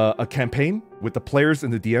a campaign with the players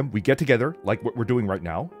and the DM. We get together like what we're doing right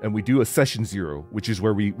now, and we do a session 0, which is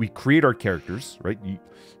where we create our characters, right?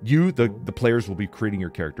 The players will be creating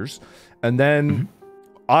your characters, and then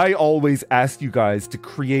I always ask you guys to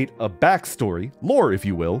create a backstory, lore, if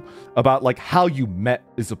you will, about like how you met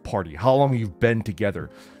as a party, how long you've been together,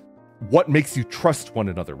 what makes you trust one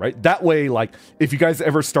another, right? That way, like, if you guys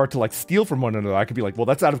ever start to like steal from one another, I could be like, well,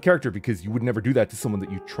 that's out of character because you would never do that to someone that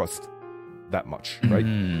you trust that much, right?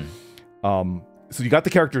 So you got the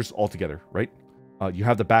characters all together, right? You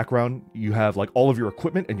have the background, you have like all of your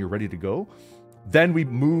equipment, and you're ready to go. Then we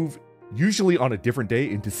move, usually on a different day,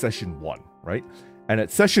 into session 1, right? And at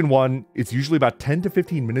session 1, it's usually about 10 to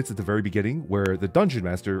 15 minutes at the very beginning where the dungeon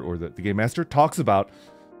master or the game master talks about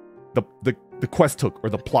the quest hook or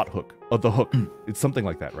the plot hook of the hook. It's something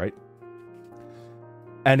like that, right?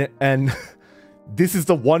 And this is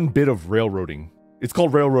the one bit of railroading. It's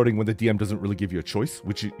called railroading when the DM doesn't really give you a choice,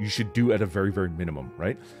 which you should do at a very, very minimum,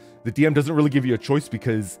 right? The DM doesn't really give you a choice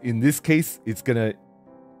because in this case, it's gonna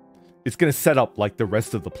set up like the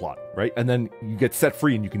rest of the plot, right? And then you get set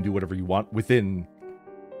free and you can do whatever you want within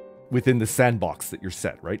the sandbox that you're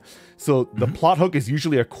set, right? So the plot hook is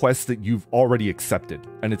usually a quest that you've already accepted.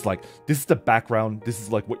 And it's like, this is the background. This is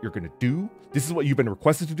like what you're going to do. This is what you've been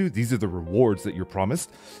requested to do. These are the rewards that you're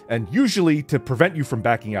promised. And usually, to prevent you from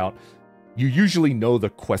backing out, you usually know the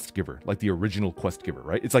quest giver, like the original quest giver,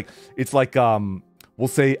 right? It's like we'll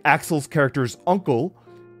say Axel's character's uncle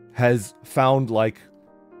has found like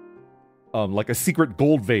a secret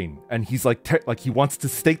gold vein, and he's like he wants to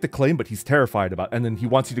stake the claim, but he's terrified about, and then he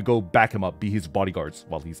wants you to go back him up, be his bodyguards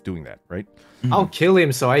while he's doing that, right? I'll kill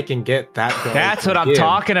him so I can get that gold. That's what I'm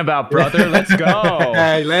talking about, brother. Let's go.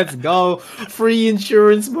 Hey, let's go. Free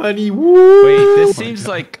insurance money. Woo! Wait, this seems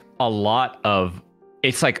like a lot of.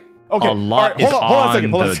 It's like a lot is on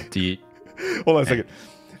the. Hold on a second.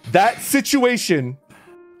 that situation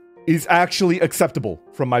is actually acceptable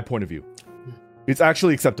from my point of view. It's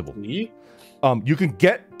actually acceptable. You can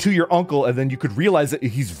get to your uncle, and then you could realize that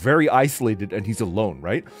he's very isolated and he's alone,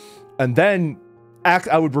 right? And then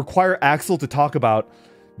I would require Axel to talk about,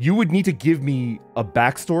 you would need to give me a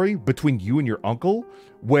backstory between you and your uncle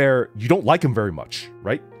where you don't like him very much,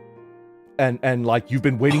 right? And like you've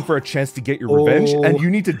been waiting for a chance to get your revenge, and you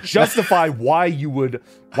need to justify why you would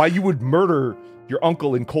murder your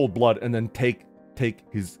uncle in cold blood and then take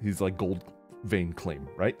his like gold vein claim,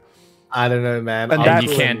 right? I don't know, man. And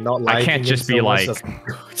I can't just be like,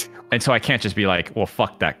 and so I can't just be like, well,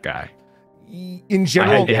 fuck that guy. In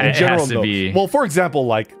general, no. Well, for example,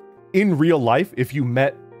 like in real life, if you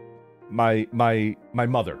met my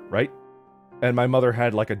mother, right? And my mother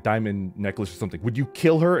had like a diamond necklace or something, would you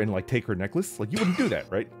kill her and like take her necklace? Like you wouldn't do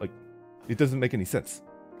that, right? Like it doesn't make any sense.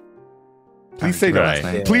 Please say no.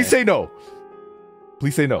 Right. Please say no.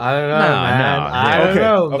 Please say no. I don't know, man. I don't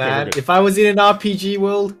know, man. Okay. If I was in an RPG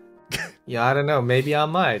world, yeah, I don't know. Maybe I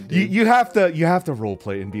might. Dude. You have to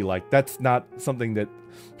roleplay and be like, that's not something that.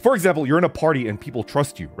 For example, you're in a party and people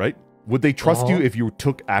trust you, right? Would they trust you if you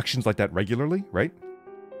took actions like that regularly, right?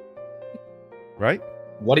 Right?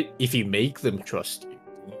 What if you make them trust you?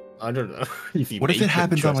 I don't know. What if it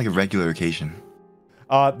happens on like a regular occasion?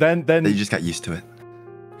 Then you just got used to it.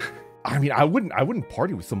 I mean, I wouldn't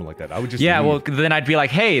party with someone like that. I would just well, then I'd be like,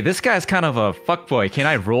 hey, this guy's kind of a fuckboy. Can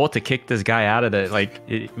I roll to kick this guy out of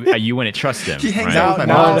the you wouldn't trust him. He hangs right? out with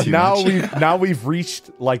my mom too much. now we've reached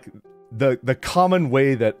like the common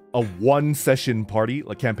way that a one session party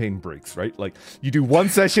like campaign breaks, right? Like you do one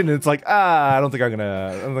session and it's like, I don't think I'm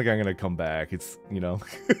gonna come back. It's, you know.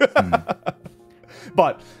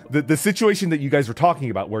 But the situation that you guys were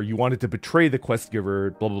talking about where you wanted to betray the quest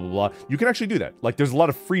giver, blah, blah, blah, blah, you can actually do that. Like there's a lot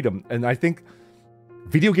of freedom, and I think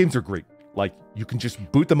video games are great. Like you can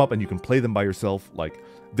just boot them up and you can play them by yourself. Like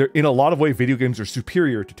they're, in a lot of ways, video games are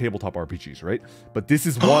superior to tabletop RPGs, right? But this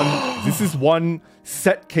is one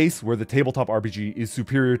set case where the tabletop RPG is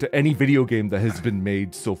superior to any video game that has been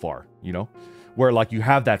made so far, you know? Where like you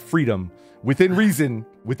have that freedom within reason,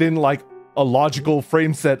 within like a logical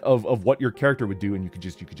frame set of what your character would do, and you could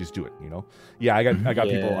just do it, you know? Yeah, I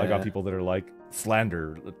got people that are like,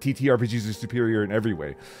 slander, TTRPGs are superior in every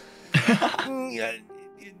way.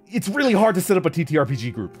 It's really hard to set up a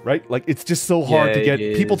TTRPG group, right? Like it's just so hard to get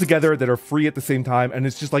people together that are free at the same time, and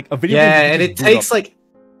it's just like a video game. Yeah, and it takes like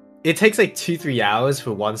 2-3 hours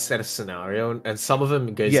for one set of scenario, and some of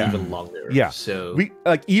them goes even longer. Yeah, so we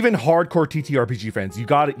like even hardcore TTRPG fans, you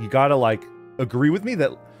gotta like agree with me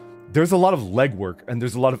that there's a lot of legwork and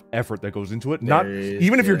there's a lot of effort that goes into it.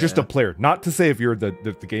 Even if you're just a player, not to say if you're the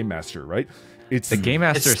game master, right? It's the game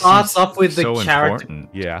master. It starts off with the character.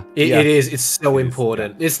 Important. Yeah, it is. It's so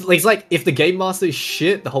important. It's like if the game master is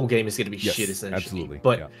shit, the whole game is gonna be shit essentially. Absolutely.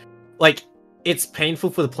 But like it's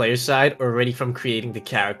painful for the player side already from creating the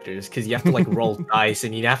characters, because you have to like roll dice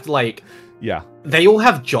and you have to like they all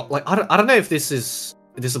have like I don't know if this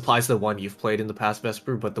applies to the one you've played in the past,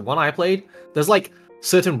 Vesper, but the one I played, there's like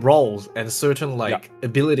certain roles and certain like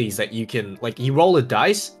abilities that you can like, you roll a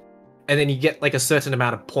dice and then you get like a certain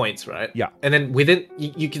amount of points, right? Yeah. And then within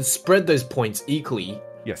you can spread those points equally.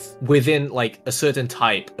 Yes. Within like a certain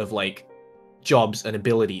type of like jobs and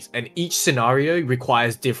abilities, and each scenario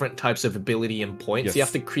requires different types of ability and points. Yes. You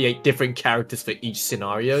have to create different characters for each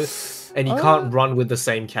scenario, and you can't run with the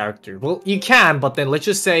same character. Well, you can, but then let's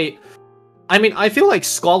just say, I mean, I feel like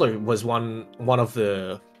Scholar was one of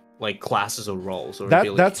the like classes or roles or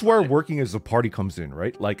that's where working as a party comes in,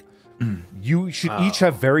 right? Like you should each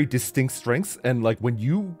have very distinct strengths, and like when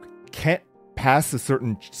you can't pass a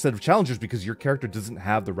certain set of challenges because your character doesn't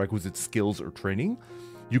have the requisite skills or training,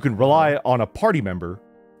 you can rely on a party member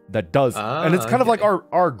that does. And it's kind of like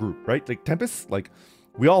our group, right? Like Tempus, like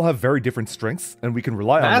we all have very different strengths and we can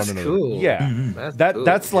rely on one another. Cool. Yeah.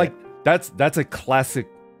 That's a classic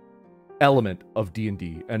element of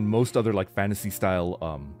D&D and most other like fantasy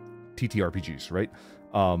style TTRPGs, right?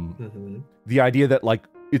 The idea that like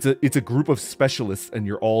it's a group of specialists and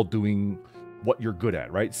you're all doing what you're good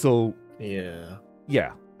at, right? So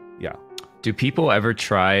yeah. Do people ever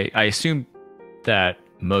try? I assume that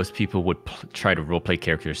most people would try to roleplay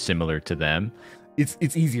characters similar to them.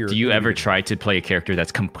 It's easier. Do you ever try to play a character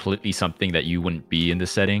that's completely something that you wouldn't be in the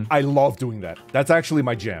setting? I love doing that. That's actually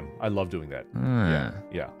my jam. I love doing that.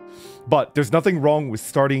 Yeah. But there's nothing wrong with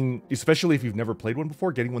starting, especially if you've never played one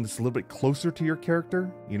before, getting one that's a little bit closer to your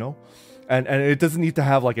character, you know? And it doesn't need to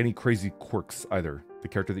have like any crazy quirks either. The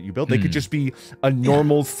character that you build, they could just be a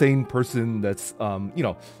normal, sane person that's, you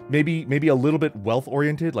know, maybe a little bit wealth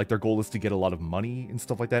oriented. Like their goal is to get a lot of money and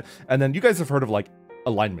stuff like that. And then you guys have heard of like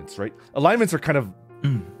alignments, right? Alignments are kind of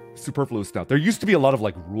superfluous now. There used to be a lot of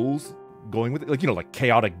like rules going with it, like, you know, like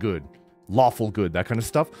chaotic good, lawful good, that kind of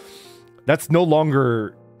stuff. That's no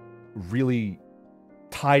longer really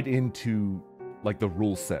tied into like the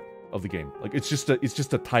rule set of the game. Like it's just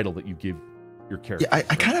a title that you give your character. Yeah,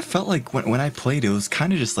 I kind of felt like when I played, it was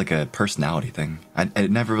kind of just like a personality thing.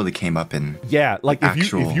 It never really came up in like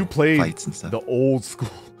if you played fights and stuff. the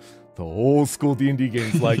old school D&D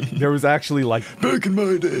games, like there was actually like Back in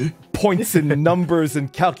my day, points and numbers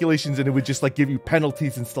and calculations, and it would just like give you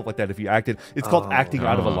penalties and stuff like that if you acted. It's called acting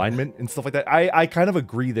out of alignment and stuff like that. I kind of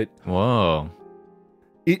agree that. Whoa.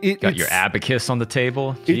 Got your abacus on the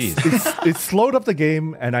table. Jeez. It's slowed up the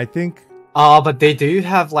game, and I think. But they do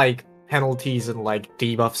have like penalties and like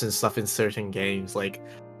debuffs and stuff in certain games. Like,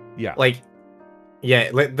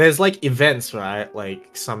 there's like events, right?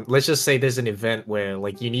 Like let's just say there's an event where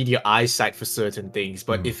like you need your eyesight for certain things,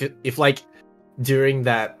 but if like during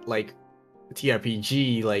that like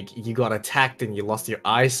TRPG, like you got attacked and you lost your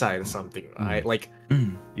eyesight or something, right? Like,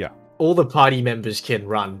 all the party members can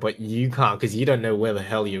run, but you can't because you don't know where the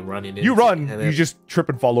hell you're running into. You run, and then, you just trip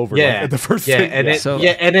and fall over. Like, at the first thing. And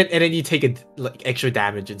then you take like extra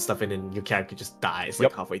damage and stuff, and then your character just dies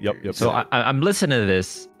like halfway through. So I'm listening to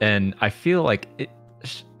this, and I feel like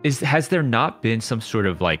has there not been some sort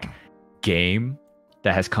of like game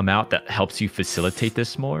that has come out that helps you facilitate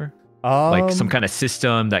this more? Like some kind of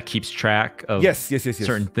system that keeps track of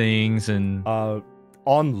certain things and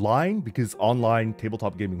online, because online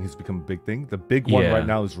tabletop gaming has become a big thing. The big one right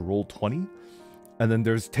now is Roll20, and then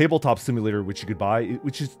there's Tabletop Simulator, which you could buy,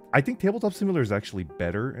 which is, I think Tabletop Simulator is actually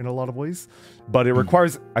better in a lot of ways, but it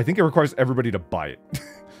requires, I think it requires everybody to buy it.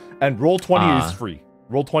 And Roll20 is free.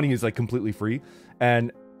 Roll20 is like completely free,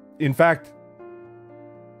 and in fact,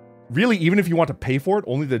 really, even if you want to pay for it,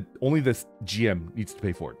 only the GM needs to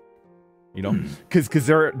pay for it. You know, because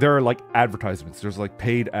there are like advertisements. There's like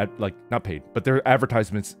not paid, but there are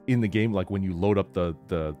advertisements in the game. Like when you load up the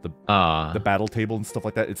battle table and stuff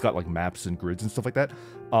like that, it's got like maps and grids and stuff like that.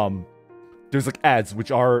 There's like ads, which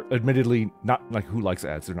are admittedly not like, who likes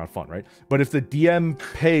ads? They're not fun, right? But if the DM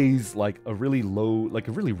pays like a really low, like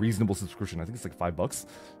a really reasonable subscription, I think it's like $5,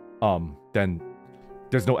 then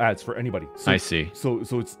there's no ads for anybody. So, I see. So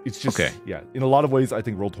it's just okay. Yeah. In a lot of ways, I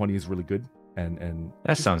think Roll20 is really good. And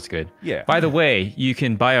that sounds good. Yeah. By the way, you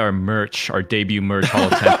can buy our merch, our debut merch,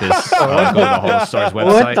 HoloTEMPUS. Go to the HoloStars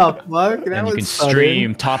website. What the fuck? And you can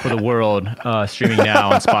stream Top of the World, streaming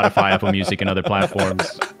now on Spotify, Apple Music, and other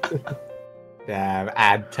platforms. Damn,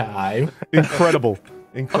 ad time. Incredible.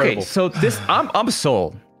 Okay, so this, I'm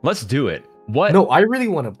sold. Let's do it. What? No, I really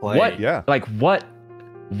want to play. What? Yeah. Like what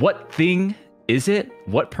thing is it?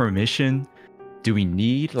 What permission do we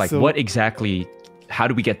need? Like what exactly? How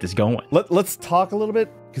do we get this going? Let's talk a little bit,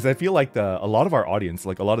 because I feel like a lot of our audience,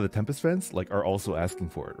 like a lot of the Tempest fans, like are also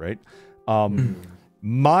asking for it, right?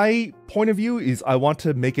 My point of view is I want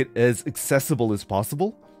to make it as accessible as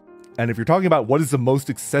possible. And if you're talking about what is the most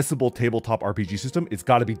accessible tabletop RPG system, it's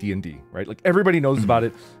got to be D&D, right? Like everybody knows about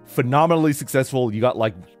it, phenomenally successful. You got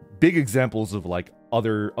like big examples of like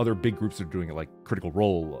other big groups that are doing it, like Critical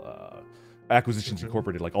Role, Acquisitions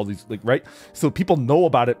Incorporated, like all these, like, right? So people know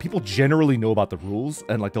about it. People generally know about the rules,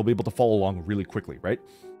 and like they'll be able to follow along really quickly, right?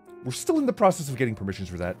 We're still in the process of getting permissions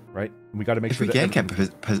for that, right? And we got to make sure that if we can't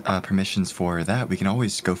get permissions for that, we can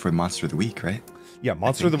always go for Monster of the Week, right? Yeah,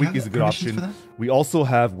 Monster of the Week is a good option. We also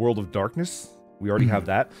have World of Darkness. We already have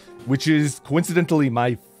that, which is coincidentally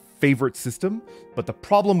my favorite system. But the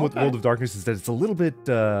problem with World of Darkness is that it's a little bit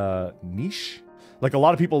niche. Like a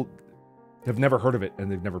lot of people have never heard of it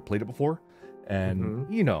and they've never played it before. And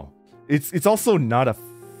you know, it's also not a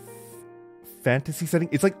fantasy setting.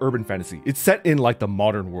 It's like urban fantasy. It's set in like the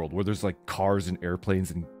modern world where there's like cars and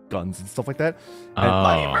airplanes and guns and stuff like that. And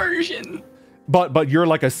my immersion. But you're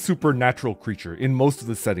like a supernatural creature in most of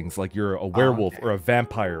the settings. Like you're a werewolf or a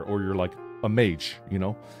vampire, or you're like a mage. You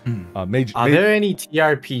know, mage. Are there any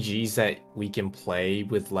TRPGs that we can play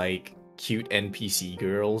with like cute NPC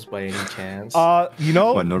girls by any chance? You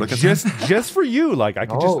know, just for you. Like I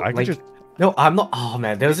could just. No, I'm not. Oh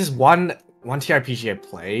man, there was this one TRPG I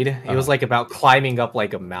played. It was like about climbing up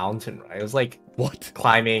like a mountain, right? It was like what?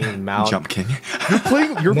 Climbing mountain. Jump King. You're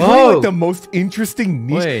playing like the most interesting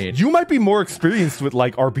niche. Wait. You might be more experienced with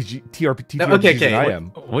like TRPGs than I am.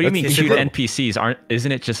 What do you mean cute NPCs?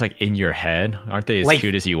 Isn't it just like in your head? Aren't they as like,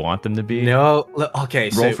 cute as you want them to be? No. Okay.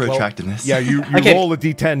 Roll for attractiveness. Yeah, you roll a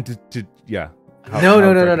D10 to yeah.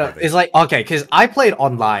 No. It's like, okay, because I played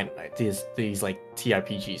online, right? These like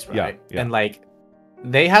TRPGs, right? Yeah. And like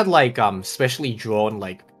they had like specially drawn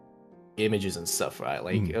like images and stuff, right?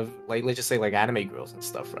 Like of like let's just say like anime girls and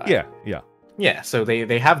stuff, right? Yeah. yeah, so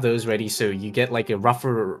they have those ready, so you get like a rough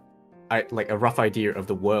idea of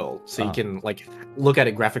the world, so you can like look at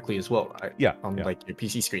it graphically as well, right? Yeah, on like your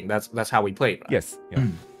PC screen. That's how we played, right? Yes. Yeah.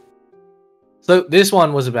 So this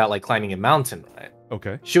one was about like climbing a mountain, right?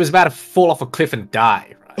 Okay. She was about to fall off a cliff and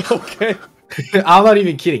die, right? Okay. I'm not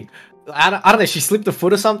even kidding. I don't know. She slipped a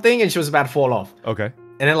foot or something, and she was about to fall off. Okay.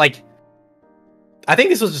 And then like, I think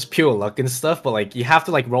this was just pure luck and stuff, but like you have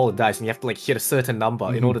to like roll the dice and you have to like hit a certain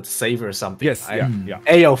number in order to save her or something. Yes. Right? Yeah.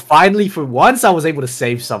 Hey yo, finally for once I was able to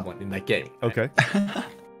save someone in that game. Right? Okay.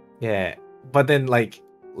 Yeah, but then like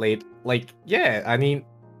yeah, I mean,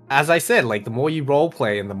 as I said, like the more you role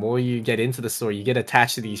play and the more you get into the story, you get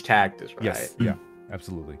attached to these characters, right? Yes. Yeah.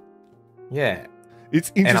 Absolutely. Yeah. It's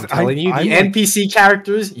interesting. And I'm telling you, the NPC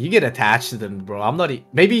characters, you get attached to them, bro. I'm not.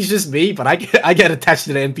 Maybe it's just me, but I get attached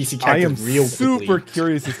to the NPC characters real quickly. I am super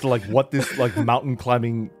curious as to like what this like mountain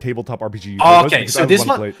climbing tabletop RPG. Oh, okay, so this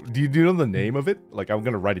one. Do you know the name of it? Like, I'm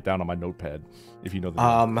gonna write it down on my notepad if you know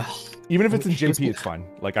the name. Even if it's in JP, it's fine.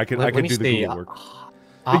 Like, I can do the Google work.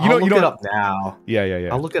 I'll look it up now. Yeah.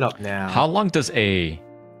 I'll look it up now. How long does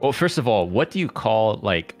well, first of all, what do you call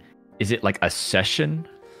like? Is it like a session?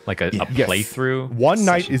 Like a playthrough? One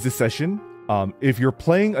night is a session. If you're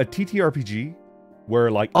playing a TTRPG where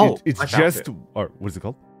like it's just or what is it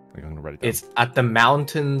called? Like, I'm gonna write it down. It's At the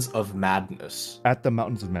Mountains of Madness. At the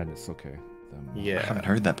Mountains of Madness. Okay. I haven't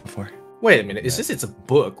heard that before. Wait a minute. Is this? It's a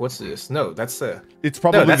book. What's this? No, that's the. It's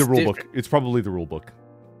probably the rule book. It's probably the rule book.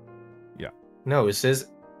 Yeah. No, it says,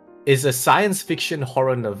 "Is a science fiction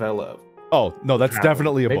horror novella." Oh no, that's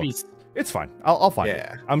definitely a book. Maybe it's fine. I'll find it.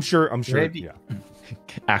 I'm sure. Maybe. Yeah.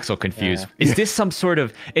 Axel confused. Is this some sort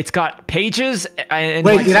of? It's got pages. And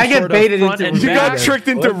wait, like did I get baited into? You got tricked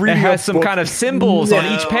into reading. It has some kind of symbols on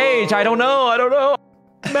each page. I don't know.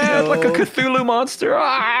 Man, like a Cthulhu monster.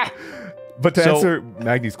 But to answer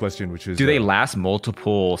Magni's question, which is, do they last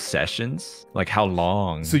multiple sessions? Like how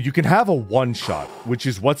long? So you can have a one shot, which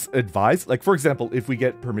is what's advised. Like, for example, if we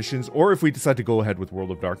get permissions or if we decide to go ahead with World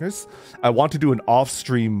of Darkness, I want to do an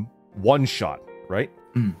off-stream one shot, right?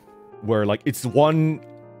 Where like it's one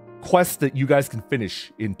quest that you guys can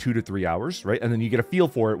finish in 2 to 3 hours, right? And then you get a feel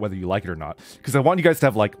for it whether you like it or not. Because I want you guys to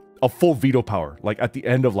have like a full veto power, like at the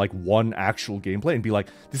end of like one actual gameplay, and be like,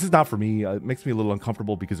 this is not for me. It makes me a little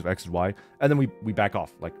uncomfortable because of X and Y, and then we back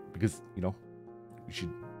off, like, because we should.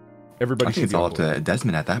 Everybody should. It's all up to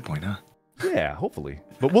Desmond at that point, huh? Yeah, hopefully,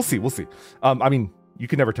 but we'll see. I mean, you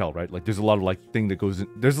can never tell, right? Like, there's a lot of like thing that goes in.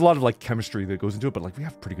 There's a lot of like chemistry that goes into it, but like we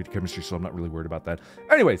have pretty good chemistry, so I'm not really worried about that.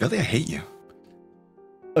 Anyways, really, I hate you.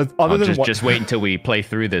 Just wait until we play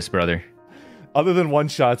through this, brother. Other than one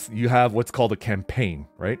shots, you have what's called a campaign,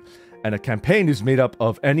 right? And a campaign is made up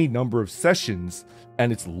of any number of sessions,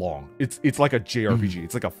 and it's long. It's like a JRPG.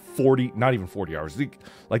 It's like a 40, not even 40 hours.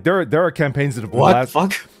 Like there are campaigns that have been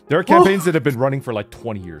There are campaigns that have been running for like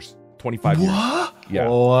 20 years, 25 years. Yeah.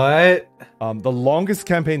 What? The longest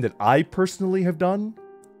campaign that I personally have done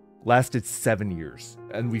lasted 7 years,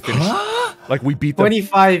 and we finished. Like we beat them.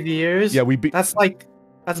 25 years. Yeah, we beat.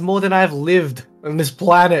 That's more than I've lived on this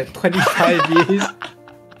planet. 25 years.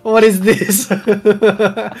 What is this?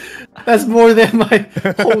 That's more than my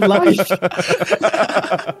whole life.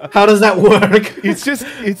 How does that work?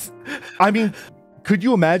 I mean, could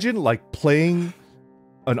you imagine like playing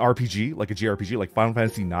an RPG, like a JRPG, like Final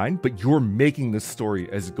Fantasy IX, but you're making this story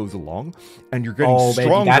as it goes along, and you're getting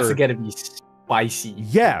stronger. Baby, that's gonna be spicy.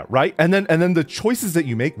 Yeah, right. And then the choices that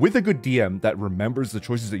you make with a good DM that remembers the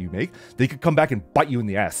choices that you make, they could come back and bite you in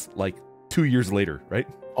the ass like 2 years later, right?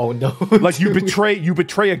 Oh no! Like you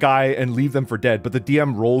betray a guy and leave them for dead, but the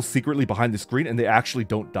DM rolls secretly behind the screen and they actually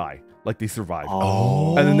don't die, like they survive.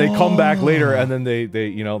 Oh. And then they come back later and then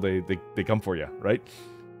they come for you, right?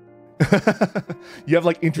 You have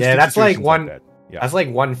like interesting. Yeah, that's like one. Like that. Yeah. That's like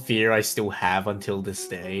one fear I still have until this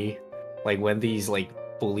day. Like when these like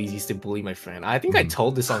bullies used to bully my friend. I think I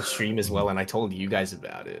told this on stream as well, and I told you guys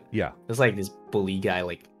about it. Yeah, there's like this bully guy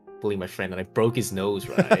like bullying my friend, and I broke his nose.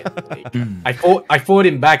 Right, like, I fought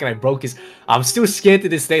him back, and I broke his. I'm still scared to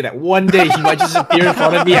this day that one day he might just appear in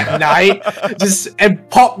front of me at night, and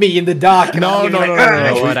pop me in the dark. No.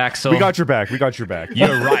 What, Axel? We got your back.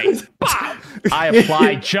 You're right. I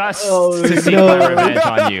applied just to seek my revenge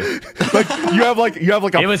on you. Like you have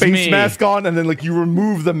like a face mask on, and then like you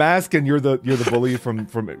remove the mask, and you're the bully from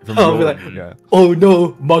like, oh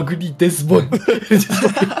no, Magni Dezmond.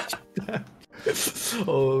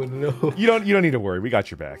 Oh no. You don't need to worry. We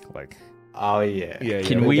got your back. Like Oh yeah.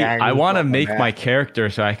 Can we? I want to make my character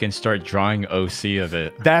so I can start drawing OC of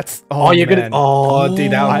it. That's you're gonna. Oh,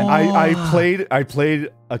 dude, that I played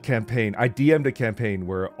a campaign. I DM'd a campaign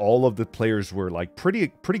where all of the players were like pretty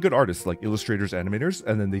good artists, like illustrators, animators,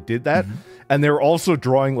 and then they did that, and they were also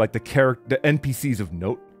drawing like the NPCs of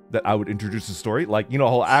note that I would introduce the story. Like, you know,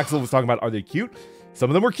 how Axel was talking about, are they cute? Some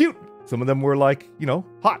of them were cute. Some of them were like, you know,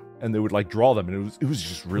 hot, and they would like draw them, and it was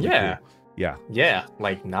just really cool. Yeah,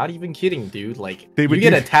 like not even kidding, dude. Like they would you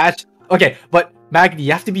get attached. Okay, but Magni,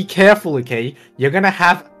 you have to be careful. Okay, you're gonna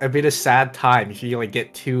have a bit of sad time if you like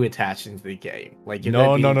get too attached into the game. Like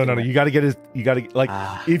no. You gotta get it. You gotta like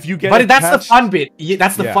if you get. But that's the fun bit.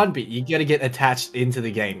 That's the fun bit. You gotta get attached into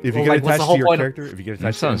the game. If you get attached to your character, if you get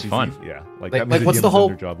attached, that sounds fun. Yeah, like what's the whole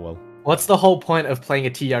job well. What's the whole point of playing a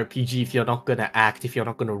TRPG if you're not gonna act, if you're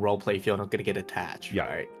not gonna roleplay, if you're not gonna get attached? Yeah,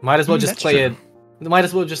 right. Might as well just play it. Might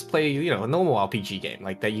as well just play, you know, a normal RPG game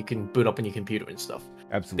like that you can boot up on your computer and stuff.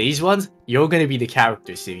 Absolutely. These ones, you're gonna be the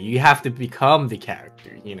character, so you have to become the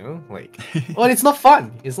character, you know? Like, well, it's not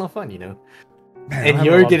fun. It's not fun, you know. Man, and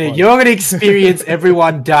you're gonna experience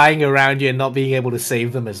everyone dying around you and not being able to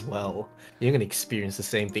save them as well. You're gonna experience the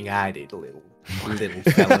same thing I did, little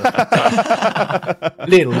fella.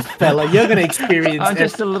 Little fella, you're gonna experience. I'm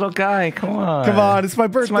just a little guy. Come on, it's my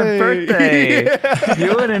birthday. It's my birthday. Yeah.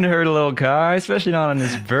 You wouldn't hurt a little guy, especially not on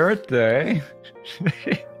his birthday.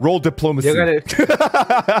 Roll diplomacy. You're gonna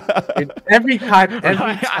every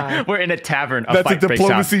time. We're in a tavern. That's a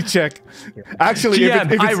diplomacy check. Actually,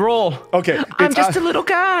 GM, if I roll. Okay, I'm just a little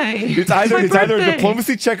guy. It's either a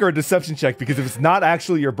diplomacy check or a deception check, because if it's not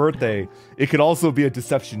actually your birthday, it could also be a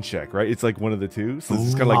deception check, right? It's like one of the two. So it's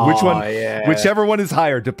just kind of like which one, whichever one is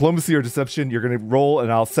higher, diplomacy or deception. You're gonna roll,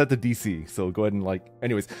 and I'll set the DC. So go ahead and like.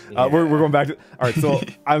 Anyways, we're going back to. All right, so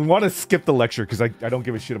I want to skip the lecture because I don't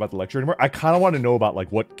give a shit about the lecture anymore. I kind of want to know about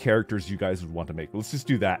like what characters you guys would want to make. Let's just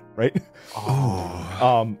do that, right?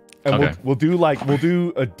 And we'll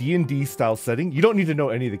do a D&D style setting. You don't need to know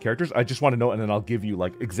any of the characters. I just want to know, and then I'll give you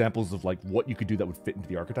like examples of like what you could do that would fit into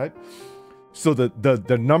the archetype. So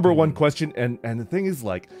the number one question, and the thing is,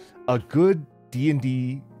 like, a good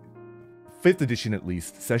D&D 5th edition at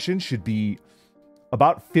least session should be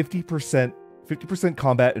about 50%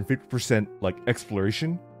 combat and 50% like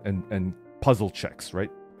exploration and puzzle checks, right?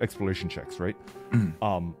 Exploration checks, right?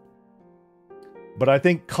 But I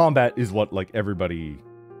think combat is what like everybody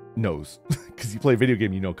knows, because you play a video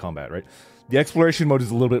game, you know combat, right? The exploration mode is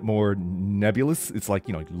a little bit more nebulous. It's like,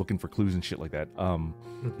 you know, looking for clues and shit like that.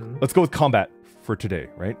 Let's go with combat for today,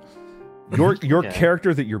 right? Your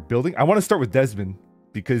character that you're building, I want to start with Dezmond,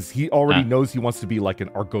 because he already knows he wants to be like an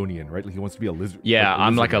Argonian, right? Like he wants to be a lizard. Yeah,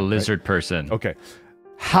 I'm like a lizard person. Okay.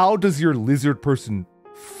 How does your lizard person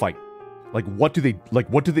fight? Like, what do they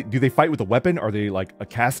do they fight with a weapon? Are they like a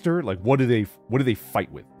caster? Like, what do they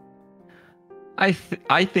fight with? I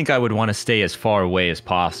think I would want to stay as far away as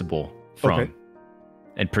possible from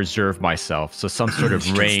and preserve myself. So some sort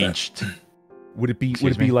of ranged. Would it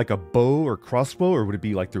be like a bow or crossbow, or would it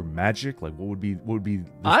be like through magic? Like, what would be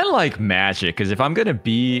I like magic, because if I'm gonna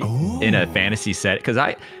be in a fantasy set, because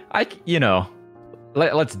I you know,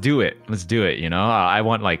 let's do it. You know, I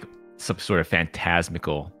want like some sort of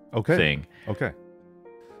phantasmical thing. Okay.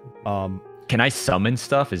 Can I summon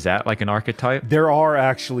stuff? Is that like an archetype? There are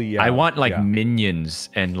actually. I want like minions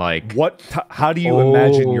and like. How do you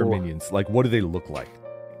imagine your minions? Like, what do they look like?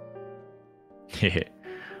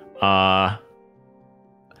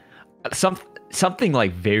 Something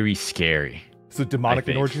like very scary. So demonic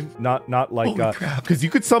in origin, not like because you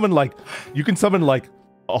can summon like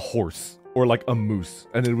a horse or like a moose,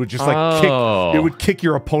 and it would just like kick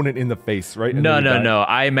your opponent in the face, right? And no.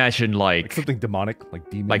 I imagine like something demonic, like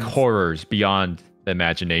demons, like horrors beyond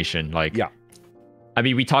imagination. Like, I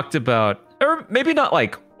mean, we talked about, or maybe not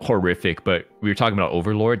like horrific, but we were talking about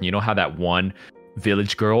Overlord, and you know how that one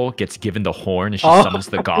village girl gets given the horn and she summons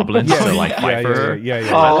the goblins to like fight for her.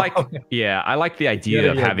 I like the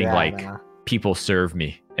idea of having like people serve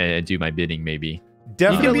me and do my bidding. Maybe.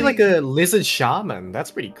 Definitely. You can be like a lizard shaman.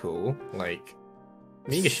 That's pretty cool. Like,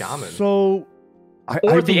 being a shaman. So,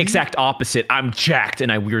 or the exact opposite. I'm jacked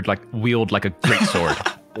and I wield like a great sword.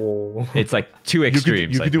 It's like two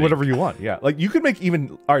extremes. You could do whatever you want. Yeah, like you could make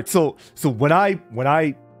even. All right. So when I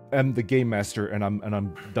am the game master and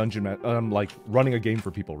I'm dungeon master, I'm like running a game for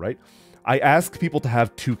people, right? I ask people to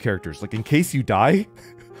have two characters, like in case you die.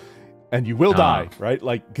 And you will die, right?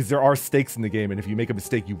 Like, because there are stakes in the game, and if you make a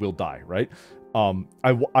mistake, you will die, right?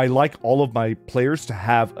 I like all of my players to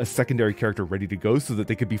have a secondary character ready to go so that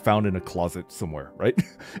they could be found in a closet somewhere, right?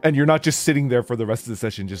 And you're not just sitting there for the rest of the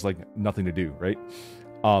session, just like nothing to do, right?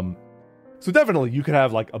 So definitely you could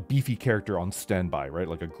have like a beefy character on standby, right?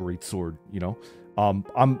 Like a great sword, you know? I'm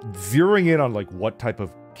zeroing in on like what type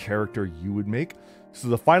of character you would make. So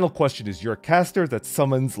the final question is, you're a caster that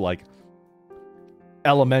summons like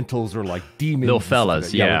elementals or like demons. Little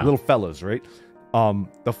fellas, yeah. Like little fellas, right?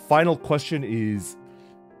 The final question is,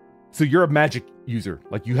 so you're a magic user,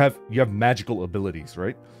 like you have magical abilities,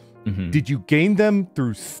 right? Did you gain them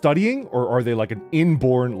through studying, or are they like an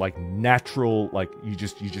inborn, like natural, like you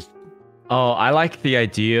just Oh, I like the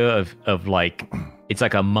idea of like, it's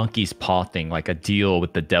like a monkey's paw thing, like a deal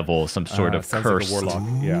with the devil, some sort of cursed like a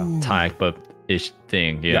warlock. type of ish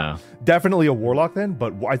thing. Yeah. Definitely a warlock then,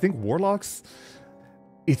 but I think warlocks,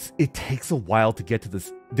 it takes a while to get to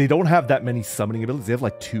this. They don't have that many summoning abilities. They have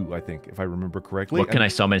like 2, I think, if I remember correctly. What can I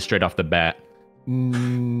summon straight off the bat?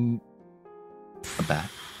 A bat.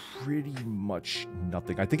 Pretty much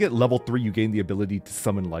nothing. I think at level 3 you gain the ability to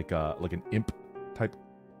summon like an imp type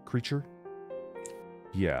creature.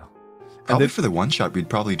 Yeah. Probably for the one shot, we'd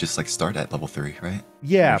probably just like start at level 3, right?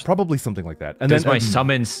 Yeah, probably something like that. And Does then my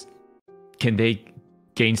summons, can they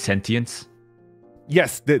gain sentience?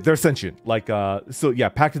 Yes, they're sentient. Like so yeah,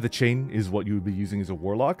 Pact of the Chain is what you would be using as a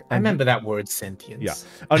warlock. I remember that word, sentience. Yeah.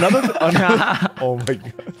 Another oh my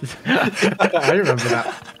god. I remember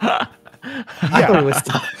that.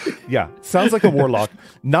 Yeah, sounds like a warlock.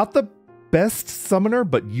 Not the best summoner,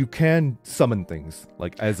 but you can summon things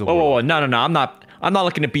like as a warlock. No, I'm not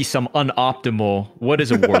looking to be some unoptimal. What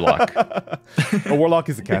is a warlock? A warlock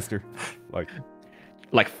is a caster. Like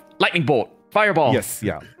lightning bolt, fireball. Yes,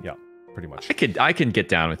 yeah, pretty much. I can get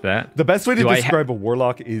down with that. The best way to describe a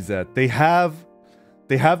warlock is that they have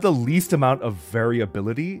the least amount of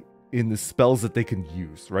variability in the spells that they can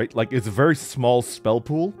use, right? Like it's a very small spell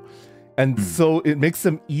pool. And so it makes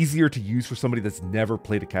them easier to use for somebody that's never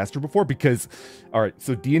played a caster before, because, all right,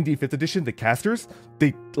 so D&D 5th edition, the casters,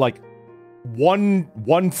 they like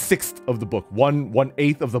 1/6 of the book,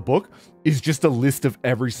 1/8 of the book is just a list of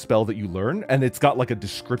every spell that you learn, and it's got like a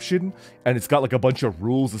description, and it's got like a bunch of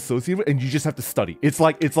rules associated with it, and you just have to study. It's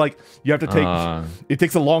like you have to take, it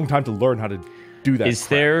takes a long time to learn how to do that. Is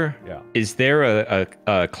there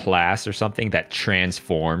a class or something that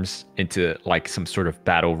transforms into like some sort of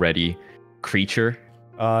battle ready creature?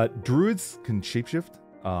 Druids can shapeshift.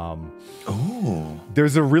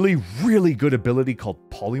 There's a really good ability called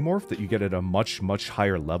polymorph that you get at a much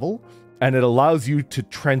higher level, and it allows you to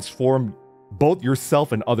transform both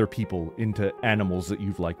yourself and other people into animals that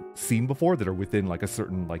you've like seen before that are within like a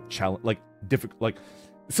certain like challenge, like difficult, like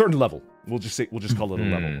certain level. We'll just call it a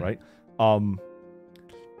level, right?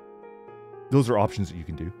 Those are options that you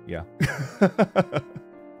can do. Yeah.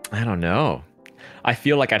 I don't know. I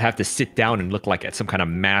feel like I'd have to sit down and look like at some kind of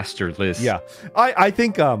master list. Yeah. I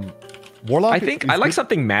think warlock. I like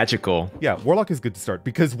something magical. Yeah, warlock is good to start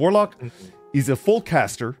because warlock is a full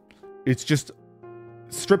caster. It's just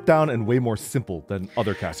stripped down and way more simple than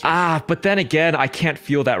other casters. But then again, I can't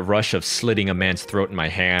feel that rush of slitting a man's throat in my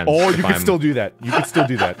hands. Oh, you can still do that. You can still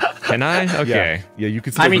do that. Can I? Okay. Yeah, you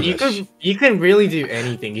can still do that. you can really do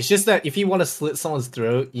anything. It's just that if you want to slit someone's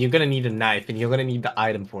throat, you're going to need a knife and you're going to need the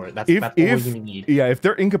item for it. That's all you need. Yeah, if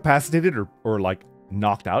they're incapacitated or like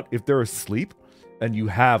knocked out, if they're asleep and you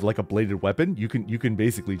have like a bladed weapon, you can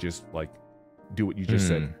basically just like do what you just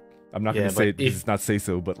said. I'm not going to say it's not say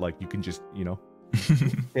so, but like you can just, you know.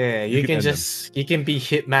 Yeah, you can be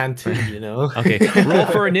Hitman too, you know. Okay, roll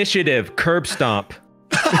for initiative, curb stomp.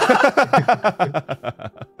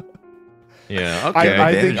 Yeah,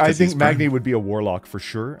 okay. I think Magni would be a warlock for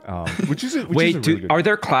sure. Are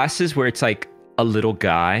there classes where it's like a little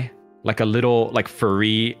guy, like a little like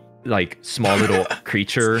furry, like small little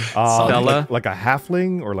creature, Stella, like a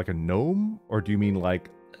halfling or like a gnome, or do you mean like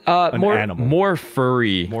an animal? More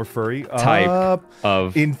furry type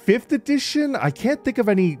of. In 5th edition, I can't think of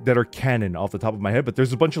any that are canon off the top of my head, but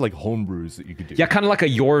there's a bunch of like homebrews that you could do. Yeah, kind of like a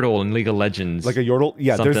Yordle in League of Legends. Like a Yordle,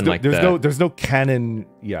 yeah. There's no canon.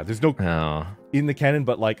 Yeah, there's no in the canon,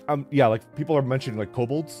 but like like people are mentioning like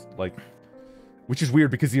kobolds, like, which is weird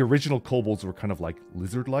because the original kobolds were kind of like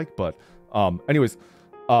lizard-like. But anyways,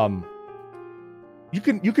 you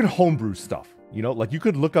can homebrew stuff. You know, like you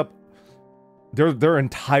could look up. There are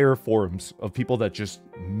entire forums of people that just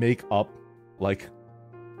make up like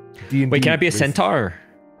D&D. Wait, can I be a centaur?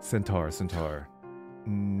 Centaur.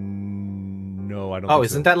 No, I don't. Oh,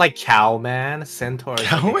 isn't that like Cowman? Centaur.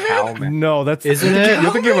 Cowman? No, that's isn't it?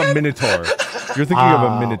 You're thinking of a minotaur. You're thinking of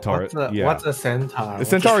a minotaur. What's a centaur? A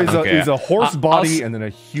centaur is a horse body and then a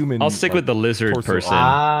human. I'll stick with the lizard person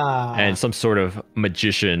and some sort of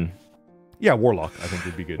magician. Yeah, warlock. I think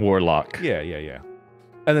would be good. Warlock. Yeah.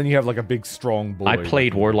 And then you have like a big strong boy. I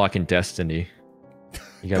played warlock in Destiny.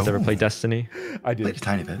 You guys ever play Destiny? I did. Played a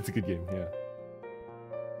tiny bit. It's a good game, yeah.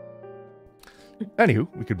 Anywho,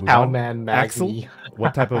 we could move How on. man Axel, Magni.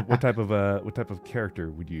 what type of character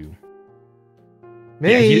would you?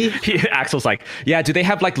 Me? Yeah, Axel's like, yeah. Do they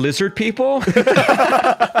have like lizard people?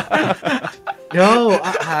 No,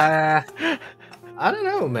 I don't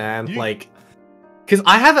know, man. Like, because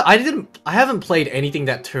I haven't played anything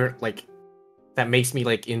that that makes me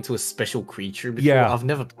like into a special creature before. Yeah. I've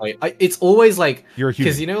never played. It's always like You're a human.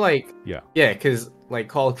 because you know, like Yeah. because like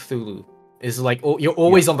Call of Cthulhu is like you're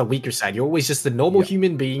always on the weaker side. You're always just a normal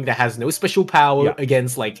human being that has no special power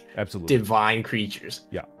against like Absolutely. divine creatures.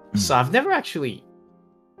 Yeah. So I've never actually.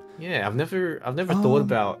 Yeah, I've never thought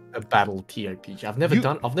about a battle TRPG. I've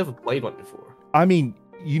never played one before. I mean,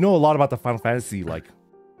 you know a lot about the Final Fantasy like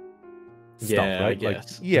stuff, Yeah, I right?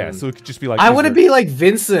 guess. Like, so it could just be like I want to be like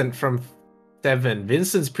Vincent from 7.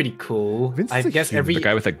 Vincent's pretty cool. Vincent's I a guess human. The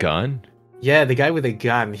guy with a gun. Yeah, the guy with a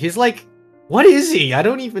gun. He's like, what is he? I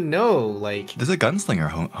don't even know. Like, There's a gunslinger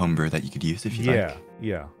homebrew that you could use if you like.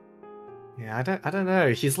 Yeah. yeah, I don't know.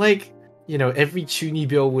 He's like, you know, every Chuny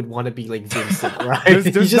Bill would want to be like Vincent, right? There's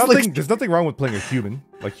He just there's nothing wrong with playing a human.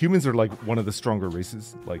 Like humans are like one of the stronger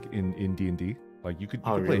races, like in D&D. Like you could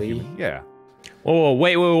play a really? human. Yeah. Oh,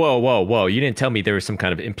 wait, whoa! You didn't tell me there was some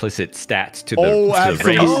kind of implicit stats to the, Oh, to the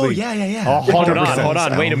absolutely. race. Oh, yeah. 100%. Hold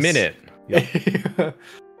on, wait a minute.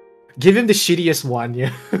 Give him the shittiest one,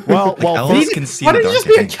 yeah. Well, Elves can see Why in the don't you dark, just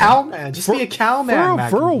be I a think. cowman? Just be a cowman.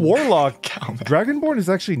 for a Magni. warlock, Cowman. Dragonborn is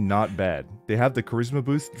actually not bad. They have the charisma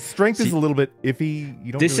boost. Strength is See, a little bit iffy.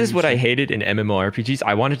 You don't. This really is what I use- hated in MMORPGs.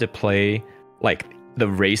 I wanted to play like the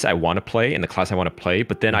race I want to play and the class I want to play,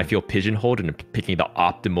 but then I feel pigeonholed in picking the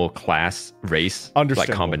optimal class race like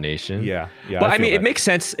Understandable. combination. Yeah. But I feel mean, it that. makes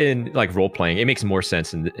sense in like role playing. It makes more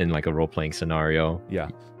sense in like a role playing scenario. Yeah.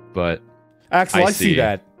 But Axel, I I see see.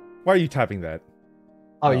 that. Why are you tapping that?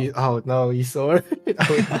 Oh no, you saw it.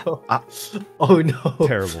 Oh no. Oh no.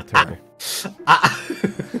 Terrible. Ah.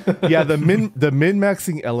 Yeah, the min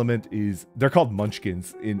maxing element is they're called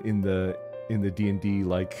munchkins in the D&D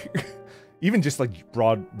like even just like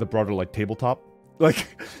the broader like tabletop. Like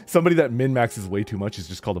somebody that min maxes way too much is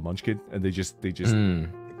just called a munchkin, and they just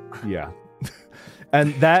yeah.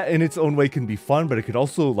 And that in its own way can be fun, but it could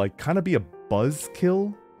also like kind of be a buzz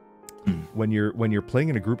kill when you're playing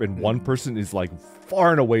in a group and one person is like far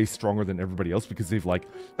and away stronger than everybody else because they've like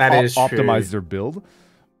That is true. optimized their build.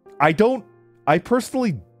 I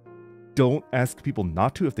personally don't ask people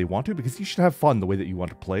not to if they want to, because you should have fun the way that you want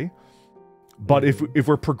to play. But if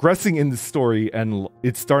we're progressing in the story and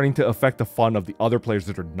it's starting to affect the fun of the other players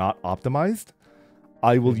that are not optimized,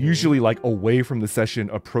 I will usually like away from the session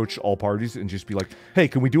approach all parties and just be like, hey,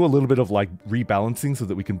 can we do a little bit of like rebalancing so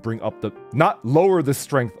that we can bring up not lower the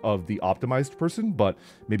strength of the optimized person, but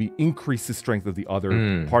maybe increase the strength of the other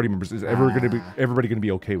party members? Is everybody gonna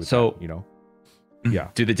be okay with that, you know? Yeah.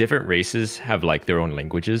 do the different races have like their own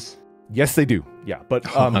languages? Yes, they do. Yeah, but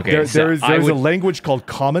Okay, there so is a language called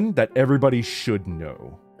Common that everybody should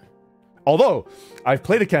know. Although I've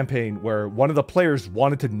played a campaign where one of the players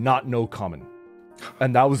wanted to not know Common,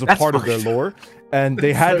 and that was a part of their lore, and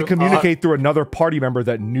they had to communicate through another party member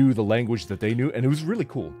that knew the language that they knew, and it was really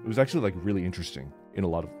cool. It was actually like really interesting in a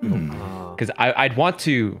lot of. Because I'd want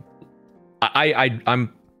to. I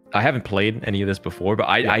haven't played any of this before, but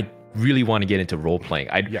I really want to get into role playing.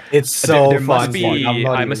 It's so there fun. must be.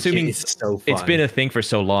 I'm assuming it's so fun. it's been a thing for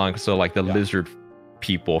so long. So like the lizard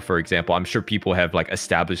people, for example, I'm sure people have like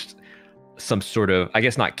established some sort of, I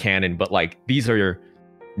guess not canon, but like these are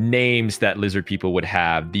names that lizard people would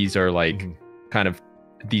have. These are like kind of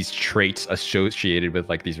these traits associated with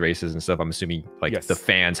like these races and stuff. I'm assuming like the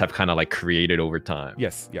fans have kind of like created over time.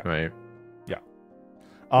 Yes. Yeah. Right. Yeah.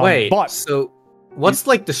 Wait. But So, what's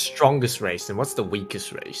like the strongest race and what's the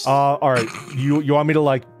weakest race? all right, you want me to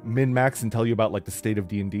like min max and tell you about like the state of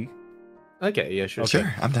D&D? Okay. Yeah. Sure.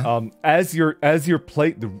 Sure, I'm down. As your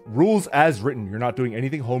play, the rules as written, you're not doing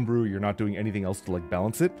anything homebrew. You're not doing anything else to like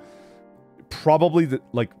balance it. Probably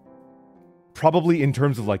in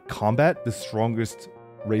terms of like combat, the strongest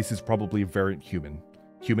race is probably variant human.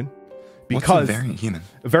 Because What's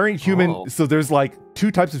a variant human? Oh. So there's like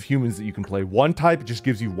two types of humans that you can play. One type just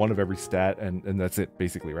gives you one of every stat, and that's it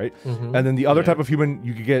basically, right? And then the other type of human,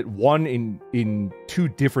 you could get one in two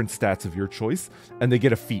different stats of your choice, and they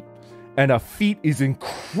get a feat. And a feat is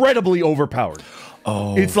incredibly overpowered.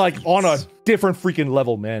 Oh, It's like on a different freaking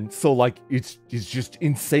level, man. So like it's just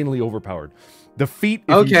insanely overpowered. The feat,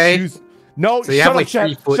 if you choose, no, So you shut have up, like Chad.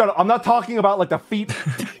 3 foot. Shut up. I'm not talking about like the feet,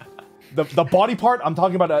 the body part. I'm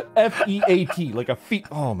talking about a FEAT, like a feet.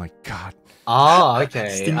 Oh my god. Ah, okay. I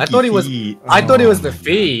Stinky thought it was. feet. I thought it was Oh the my God.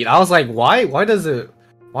 feet. I was like, why? Why does it?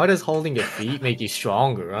 Why does holding your feet make you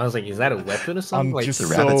stronger? I was like, is that a weapon or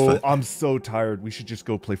something? I'm so tired. We should just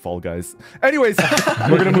go play Fall Guys. Anyways,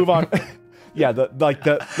 we're gonna move on. Yeah,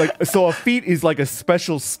 so a feat is like a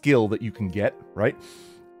special skill that you can get, right?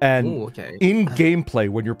 And in gameplay,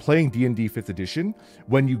 when you're playing D&D 5th edition,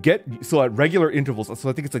 when you get, so at regular intervals, so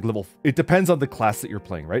I think it's like level, it depends on the class that you're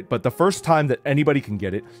playing, right? But the first time that anybody can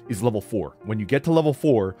get it is level 4. When you get to level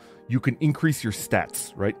 4, you can increase your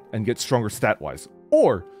stats, right? And get stronger stat-wise.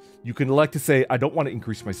 Or you can elect to say, I don't want to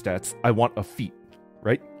increase my stats, I want a feat,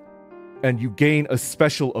 right? And you gain a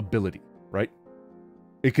special ability, right?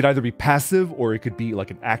 It could either be passive or it could be like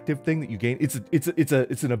an active thing that you gain.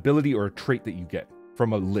 It's an ability or a trait that you get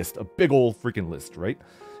from a list, a big old freaking list, right?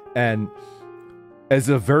 And as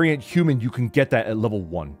a variant human, you can get that at level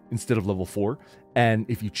 1 instead of level 4. And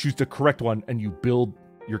if you choose the correct one and you build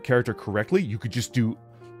your character correctly, you could just do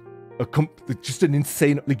just an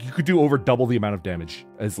insane, like you could do over double the amount of damage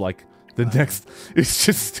as like the next. It's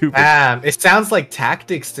just stupid. It sounds like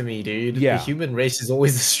tactics to me, dude. Yeah. The human race is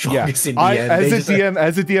always the strongest in the end.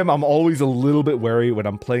 As a DM, I'm always a little bit wary when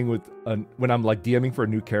I'm playing with when I'm like DMing for a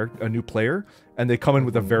new player, and they come in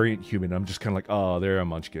with a variant human. I'm just kind of like, oh, they're a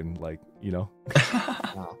munchkin, like, you know.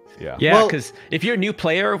 Yeah, because if you're a new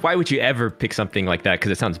player, why would you ever pick something like that?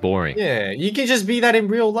 Because it sounds boring. Yeah, you can just be that in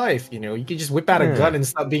real life, you know. You can just whip out a gun and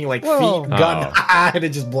stop being like feet, gun,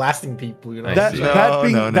 and just blasting people. You know?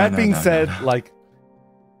 That being said, like,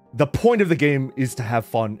 the point of the game is to have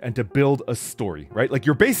fun and to build a story, right? Like,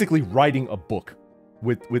 you're basically writing a book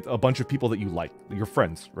with a bunch of people that you like, your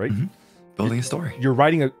friends, right? Mm-hmm. Building a story. You're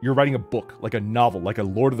writing a book, like a novel, like a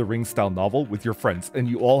Lord of the Rings style novel with your friends, and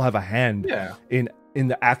you all have a hand in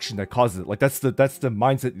the action that causes it. Like that's the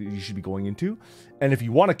mindset that you should be going into. And if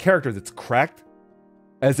you want a character that's cracked,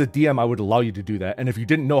 as a DM, I would allow you to do that. And if you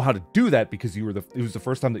didn't know how to do that because it was the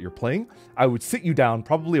first time that you're playing, I would sit you down,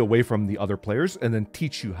 probably away from the other players, and then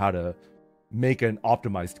teach you how to make an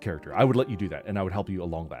optimized character. I would let you do that, and I would help you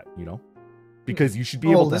along that, you know? Because you should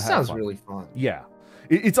be able to have fun. This sounds really fun. Yeah.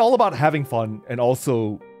 It's all about having fun and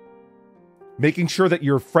also making sure that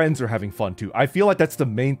your friends are having fun too. I feel like that's the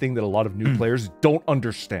main thing that a lot of new players don't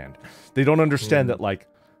understand. They don't understand that like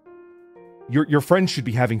your friends should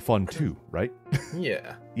be having fun too, right?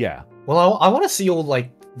 Yeah. Yeah. Well, I want to see all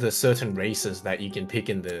like the certain races that you can pick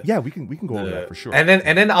in the. Yeah, we can go over that for sure. And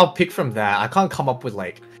then I'll pick from that. I can't come up with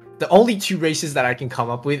like the only 2 races that I can come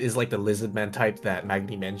up with is like the lizard man type that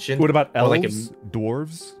Magni mentioned. What about elves, like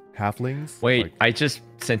dwarves, halflings? Wait, like... I just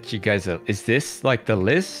sent you guys is this like the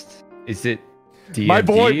list? Is it D&D my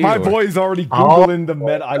boy is already Googling the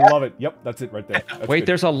meta. I love it. Yep, that's it right there. That's Wait, good.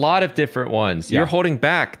 there's a lot of different ones. Yeah. You're holding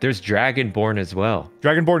back. There's Dragonborn as well.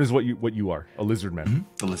 Dragonborn is what you are, a lizard man. Mm-hmm.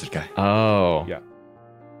 The lizard guy. Oh. Yeah.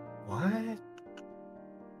 What?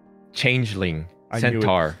 Changeling,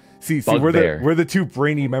 Centaur. See, we're the 2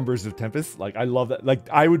 brainy members of Tempus. Like, I love that. Like,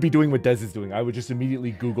 I would be doing what Dez is doing. I would just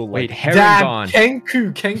immediately Google. Like, wait, Herringon.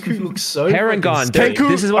 Kenku looks so. Herringon. Kenku.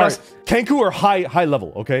 This is what Kenku are high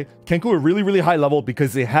level. Okay, Kenku are really high level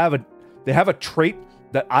because they have a trait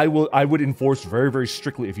that I would enforce very, very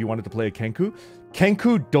strictly if you wanted to play a Kenku.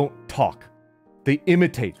 Kenku don't talk. They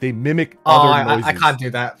imitate. They mimic other noises. I can't do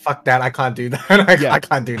that. Fuck that. I can't do that. I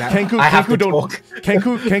can't do that.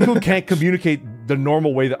 Kenku can't communicate the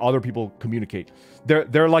normal way that other people communicate.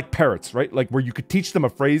 They're like parrots, right? Like where you could teach them a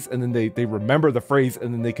phrase and then they remember the phrase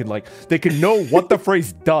and then they can know what the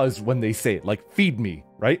phrase does when they say it. Like feed me,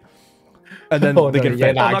 right? And then they get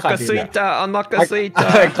fed. I can't do that. I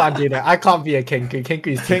can't do that. I can't be a Kenku.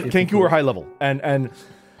 Kenku are high level and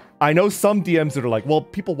I know some DMs that are like, well,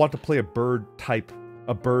 people want to play a bird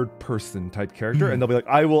person type character, and they'll be like,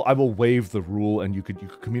 I will waive the rule, and you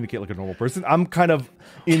could communicate like a normal person. I'm kind of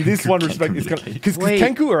in this one respect, it's kind of because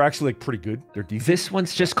Kenku are actually like pretty good. They're decent. This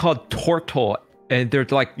one's just called Tortle, and they're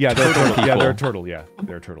like they're turtle. Yeah, they're a turtle. Yeah,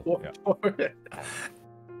 they're a turtle. Yeah.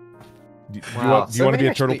 Do you want to be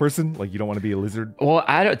a turtle person? Like you don't want to be a lizard? Well,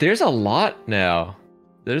 I don't. There's a lot now.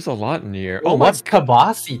 There's a lot in here. Oh, what's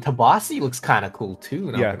Tabasi? Tabasi looks kind of cool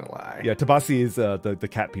too. Not gonna lie. Yeah, Tabasi is the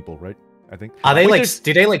cat people, right? I think. Are they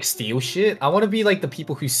do they like steal shit? I want to be like the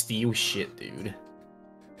people who steal shit, dude.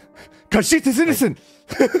 Kashit is innocent.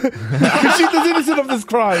 Kashit is innocent of this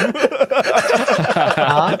crime.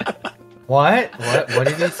 Huh? What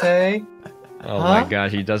did he say? Oh my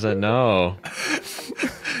gosh, he doesn't know.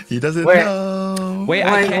 He doesn't know. Wait,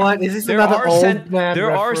 what? Is this another old man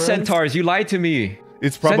There are reference? centaurs. You lied to me.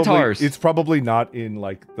 Centaurs. It's probably not in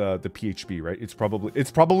like the PHB, right? It's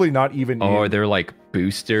probably not even. Or in, they're like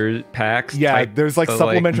booster packs. Yeah, type, there's like but,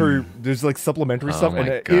 supplementary. There's like supplementary stuff, my and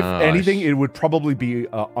if gosh. anything, it would probably be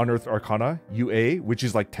Unearthed Arcana UA, which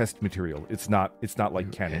is like test material. It's not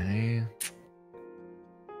like canon.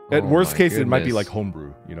 At worst case, it might be like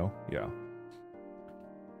homebrew. You know? Yeah.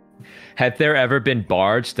 Have there ever been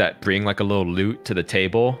bards that bring like a little loot to the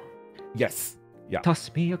table? Yes. Yeah.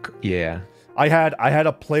 Toss me a yeah. I had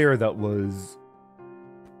a player that was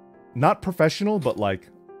not professional, but like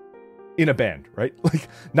in a band, right? Like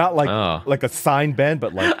not like a signed band,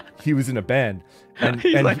 but like he was in a band. And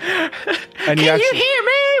He's like, and he can actually, you hear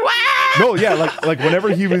me? Wow! No, yeah, like whenever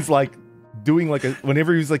he was like doing like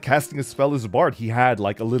whenever he was like casting a spell as a bard, he had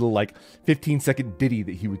like a little like 15-second ditty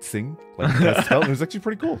that he would sing like that spell. And it was actually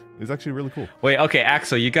pretty cool. It was actually really cool. Wait, okay,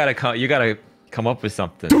 Axel, you gotta come up with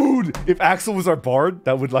something. Dude, if Axel was our bard,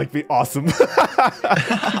 that would like be awesome.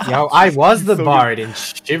 Yo, I was the bard in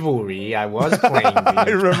Chivalry. I was playing. I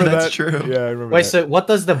remember That's that. true. Yeah, I remember Wait, that. so what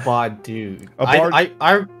does the bard do? A bard-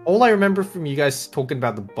 I all I remember from you guys talking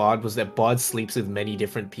about the bard was that bard sleeps with many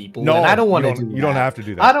different people. No, and I don't want to you do don't- that. you don't have to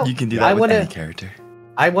do that. I don't. You can do that I with wanna, any character.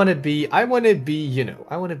 I want to be, you know,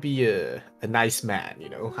 I want to be a nice man, you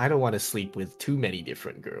know. I don't want to sleep with too many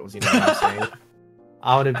different girls, you know what I'm saying?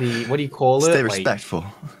 I want to be, what do you call it? Stay Like, respectful.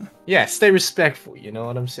 yeah, stay respectful, you know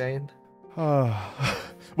what I'm saying?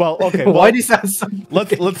 Well, okay. Why Well, do you sound so let's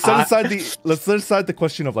fucking set hot? aside the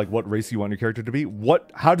question of like what race you want your character to be.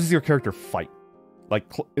 How does your character fight? Like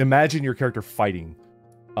imagine your character fighting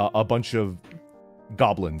a bunch of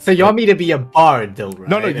goblins. So you want me to be a bard, though, right?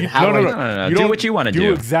 No, no, And you, how no, I- no, no. No. You Do don't- what you want to do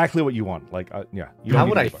do. exactly what you want. Like, yeah. You How don't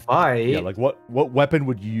would need I to fight. fight? Yeah, like what weapon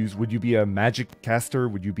would you use? Would you be a magic caster?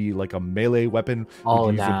 Would you be like a melee weapon? Oh,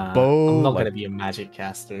 would you use nah. a bow? I'm not Like- gonna be a magic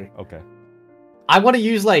caster. Okay. I want to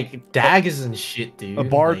use like daggers and shit, dude. A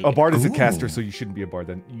bard is a Ooh. caster, so you shouldn't be a bard.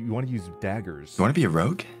 Then you want to use daggers. You want to be a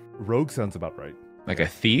rogue? Rogue sounds about right. Like a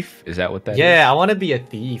thief? Is that what that is? Yeah, I want to be a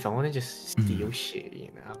thief. I want to just steal shit, you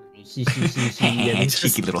know. And just-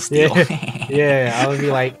 Cheeky little steal. Yeah, I would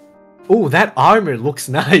be like, oh, that armor looks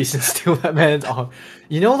nice, and steal that man's armor.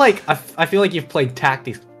 You know, like I feel like you've played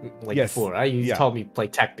tactics like Yes. before, right? You Yeah. told me play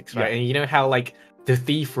tactics, right? Yeah. And you know how like the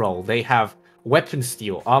thief role, they have weapon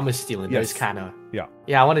steal, armor steal, and those Yes. kind of. Yeah.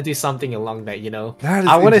 Yeah, I want to do something along that, you know. That is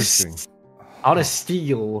I want interesting. I want to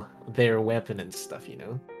steal their weapon and stuff, you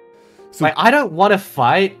know. So- Like I don't want to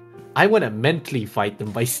fight. I want to mentally fight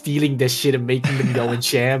them by stealing their shit and making them go in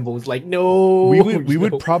shambles. Like no, we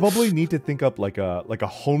would no. probably need to think up like a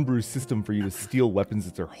homebrew system for you to steal weapons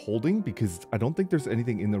that they're holding, because I don't think there's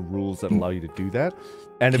anything in the rules that allow you to do that.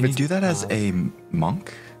 And Can if you it's do that as a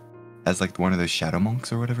monk? As like one of those shadow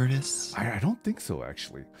monks or whatever it is? I don't think so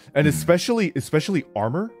actually, and especially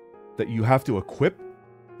armor that you have to equip,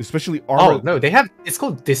 especially armor. Oh no, they have. It's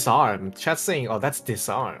called disarm. Chat's saying, oh, that's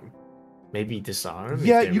disarm. Maybe disarm. if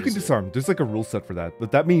Yeah, there you can is a- disarm. There's like a rule set for that,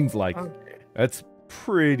 but that means like Okay. that's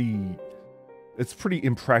pretty. It's pretty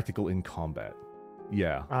impractical in combat.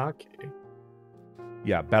 Yeah, Okay.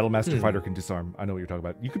 yeah. Battlemaster Hmm. fighter can disarm. I know what you're talking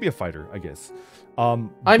about. You could be a fighter, I guess. I mean,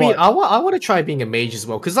 but I want to try being a mage as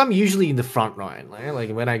well, because I'm usually in the front line.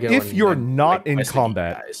 Like when I go. if and you're I'm, not like, in questing you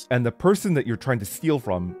combat guys. and the person that you're trying to steal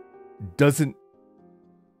from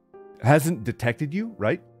hasn't detected you,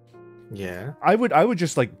 right? Yeah. I would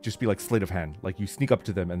just be like sleight of hand, like you sneak up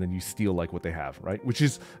to them and then you steal like what they have, right? Which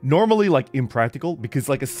is normally like impractical, because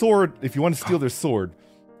like a sword, if you want to steal their sword,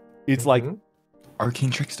 it's like Mhm.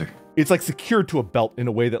 Arcane trickster. it's like secured to a belt in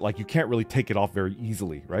a way that like you can't really take it off very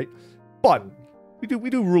easily, right? But we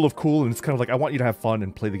do rule of cool, and it's kind of like I want you to have fun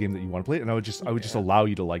and play the game that you want to play, and I would just allow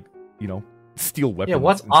you to like, you know, steal weapons. Yeah,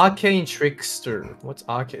 what's and stuff. arcane trickster? What's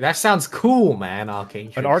arcane? That sounds cool, man. Arcane.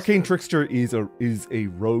 Trickster. An arcane trickster is a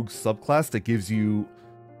rogue subclass that gives you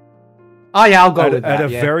Oh yeah, I'll go with at that. a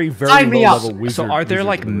yeah. very very Sign me low up. level wizard. So are there wizard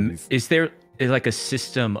like abilities. is there like a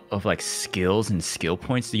system of like skills and skill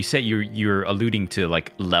points? You said you're alluding to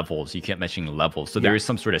like levels. You kept mentioning levels. So there Yeah. is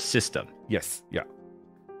some sort of system. Yes, yeah.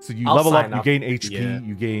 So you I'll level up, sign you up. gain HP, Yeah.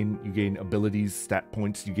 you gain abilities, stat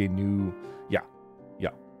points, you gain new,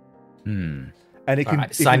 Hmm. and it can, Alright,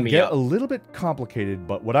 it sign can me get up. a little bit complicated.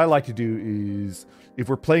 But what I like to do is, if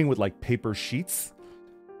we're playing with like paper sheets,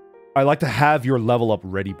 I like to have your level up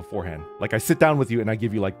ready beforehand. Like I sit down with you and I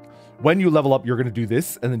give you like, when you level up, you're gonna do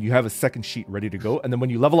this, and then you have a second sheet ready to go. And then when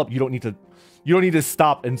you level up, you don't need to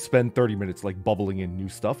stop and spend 30 minutes like bubbling in new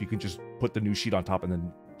stuff. You can just put the new sheet on top and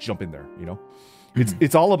then jump in there. You know,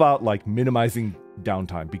 it's all about like minimizing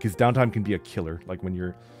downtime, because downtime can be a killer. Like when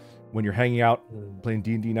you're hanging out playing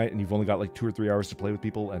D&D night and you've only got like 2 or 3 hours to play with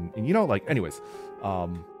people, and you know, like anyways,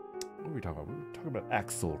 what were we talking about? We were talking about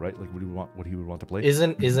Axel, right? Like what he would want to play.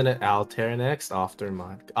 Isn't it Altair next after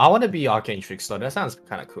mine? I want to be Arcane Trickster. That sounds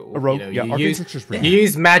kind of cool. A rogue, you know, yeah. you Arcane use, Trickster's pretty you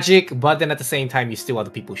use magic, but then at the same time you steal other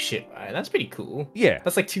people's shit. Right? That's pretty cool. Yeah.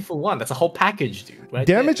 That's like 2 for 1. That's a whole package, dude. Right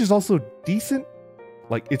Damage there. is also decent.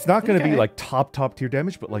 Like it's not going to be Okay. like top tier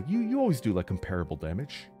damage, but like you always do like comparable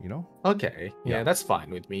damage, you know? Okay. Yeah, Yeah. that's fine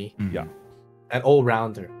with me. Mhm. Yeah. An all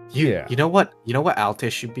rounder. Yeah. You know what? You know what Altair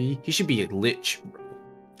should be? He should be a lich, bro.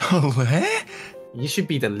 Oh, what? You should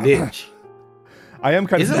be the lich. I am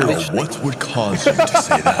kind Is of it Now, literally- what would cause you to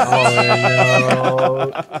say that? Oh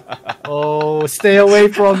no! Oh, stay away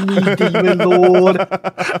from me, demon lord!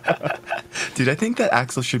 Dude, I think that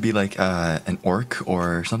Axel should be like an orc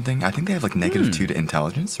or something. I think they have like -2 to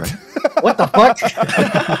intelligence, right? What the fuck?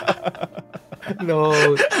 No.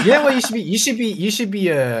 You know what you should be? You should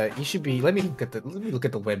be. Let me look at the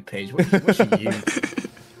webpage. What should you?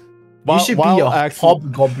 You should be a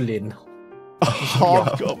hobgoblin.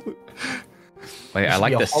 Hobgoblin. Wait, I should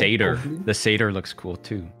like be a the satyr. hobgoblin. The satyr looks cool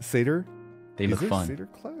too. Satyr? They Is look there fun. Satyr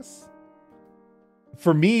class?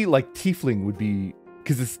 For me, like Tiefling would be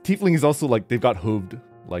because this Tiefling is also like they've got hooved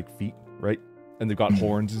like feet, right? And they've got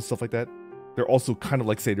horns and stuff like that. They're also kind of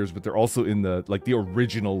like satyrs, but they're also in the like the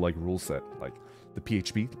original like rule set, like the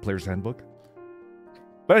PHB, the Player's Handbook.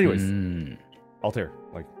 But anyways, Mm. Altair,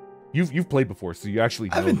 like you've played before, so you actually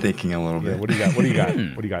know. I've been thinking a little Yeah, bit. what do you got? What do you got?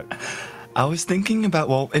 What do you got? I was thinking about,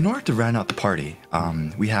 well, in order to round out the party,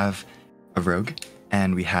 we have a rogue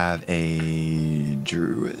and we have a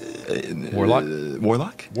Warlock?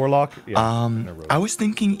 Warlock. Warlock. Yeah. and a rogue. I was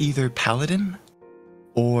thinking either paladin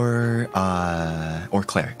or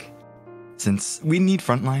cleric. Since we need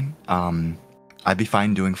frontline, I'd be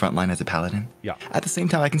fine doing frontline as a paladin. Yeah. At the same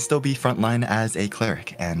time, I can still be frontline as a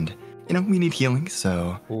cleric, and you know we need healing,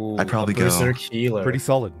 so Ooh, I'd probably a go- berserk healer. Pretty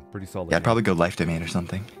solid. Pretty solid. yeah, I'd probably go life domain or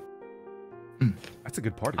something. That's a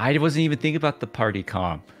good party. I wasn't even thinking about the party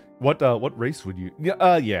comp. What race would you?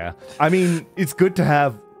 Yeah. I mean, it's good to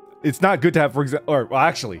have. It's not good to have, for example, or well,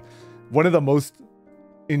 actually, one of the most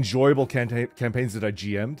enjoyable campaigns that I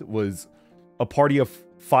GM'd was a party of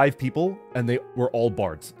 5 people, and they were all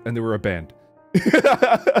bards, and they were a band.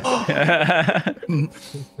 I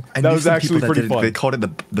That knew was some actually people that pretty did it. fun. They called it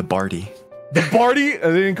the Bardy. The Bardy?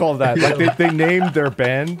 They didn't call it that. Like they named their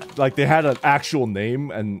band. Like they had an actual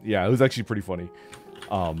name, and yeah, it was actually pretty funny.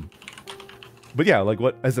 But yeah, like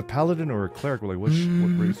what as a paladin or a cleric, like what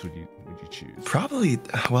race would you choose? Probably,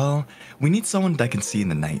 well, we need someone that can see in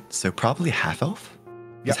the night, so probably half elf.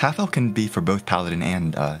 Because half elf can be for both paladin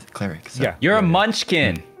and cleric. So. Yeah, You're yeah, a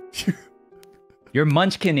munchkin. You're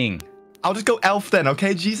munchkinning. I'll just go elf then,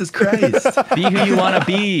 okay? Jesus Christ. Be who you want to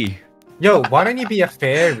be. Yo, why don't you be a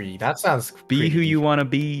fairy? That sounds. Be pretty who you want to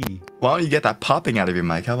be. Why don't you get that popping out of your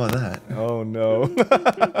mic? How about that? Oh no.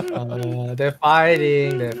 They're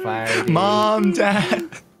fighting. They're fighting. Mom, Dad.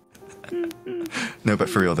 No, but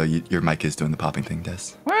for real though, your mic is doing the popping thing,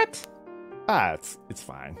 Des. What? It's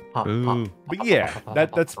fine. Pop, Ooh. pop, But pop, yeah, pop, pop,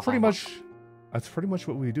 that's pop, pretty pop, much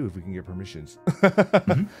what we do if we can get permissions.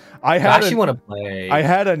 Mm-hmm. I I had actually want to play. I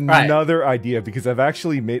had another idea because I've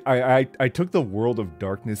actually made I took the World of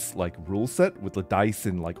Darkness like rule set with the dice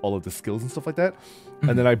and like all of the skills and stuff like that,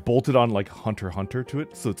 and then I bolted on like Hunter x Hunter to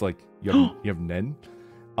it, so it's like you have Nen.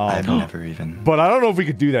 I've never even. But I don't know if we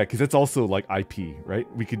could do that because it's also like IP, right?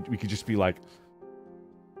 We could just be like,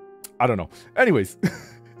 I don't know. Anyways,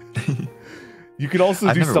 you could also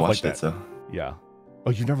I've do never stuff like watched that. it, so. Yeah. Oh,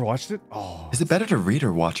 you never watched it? Oh, Is it better to read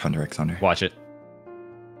or watch Hunter x Hunter? Watch it.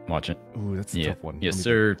 Watch it. ooh, that's a Yeah. tough one. Yes, Let me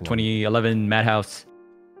sir. think. 2011 Madhouse.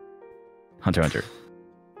 Hunter x Hunter.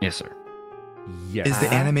 Yes, sir. Yes. Is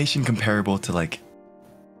the animation comparable to like?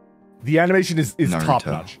 The animation is Naruto? top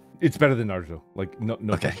notch. It's better than Naruto. Like no.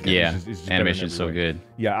 Okay. question. Yeah. It's just better Animation in is so every way. good.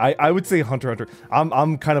 Yeah, I would say Hunter x Hunter.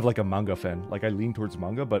 I'm kind of like a manga fan. Like I lean towards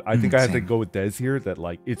manga, but I think I have to same. go with Des here. That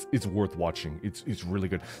like it's worth watching. It's really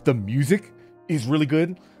good. The music is really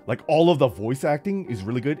good. Like all of the voice acting is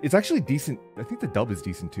really good. It's actually decent. I think the dub is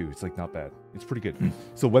decent too. It's like not bad. It's pretty good.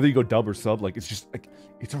 So whether you go dub or sub, like it's just like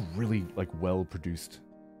it's a really like well produced.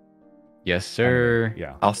 Yes, sir.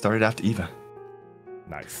 Yeah, I'll start it after Eva.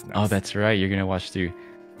 nice. Oh, that's right. You're gonna watch through.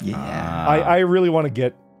 Yeah. I really want to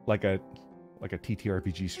get like a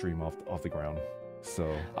TTRPG stream off the ground. So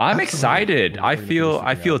I'm Absolutely. excited. I We're gonna feel figure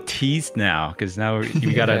I it feel out. teased now because now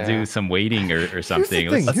you gotta Yeah. do some waiting or something.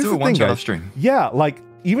 thing. Let's Here's do a the one thing, shot guys. off stream. yeah, like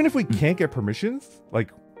even if we can't get permissions,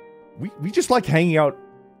 like we just like hanging out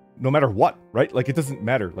no matter what, right? Like it doesn't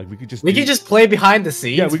matter. Like we could just play behind the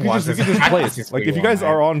scenes. Yeah, we could just play it. Like if you guys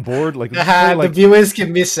are on board, like, let's play, the viewers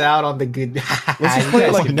can miss out on the good. Let's just play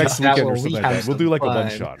it like next weekend or something like that. We'll do like a one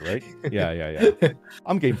shot, right? Yeah.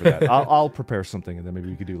 I'm game for that. I'll prepare something and then maybe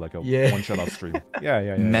we could do like a one shot off stream.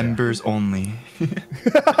 Yeah. Members only.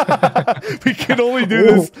 We can only do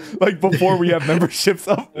this like before we have memberships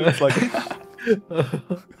up. It's like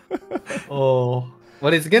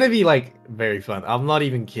but it's gonna be like very fun. I'm not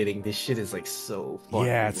even kidding. This shit is like so fun.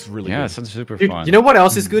 Yeah, it's really good. It's super fun. You know what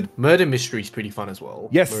else is good? Murder mystery is pretty fun as well.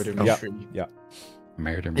 Yes. Murder mystery. Yeah.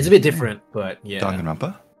 Murder. It's a bit different, but yeah.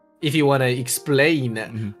 Danganronpa? If you want to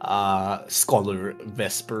explain, Scholar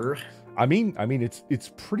Vesper. I mean,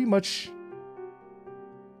 it's pretty much.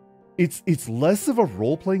 It's less of a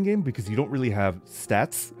role playing game because you don't really have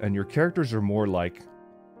stats and your characters are more like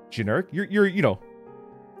generic. You're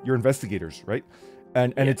investigators, right?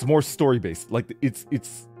 And it's more story based. Like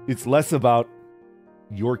it's less about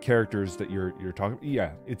your characters that you're talking.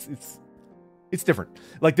 Yeah, it's different.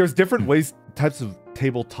 Like there's different types of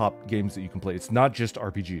tabletop games that you can play. It's not just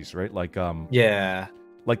RPGs, right? Like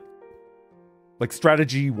like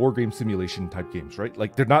strategy, war game simulation type games, right?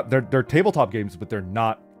 Like they're tabletop games, but they're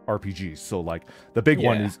not RPGs. So like the big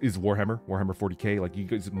one is Warhammer 40K. Like you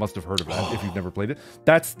guys must have heard of that if you've never played it.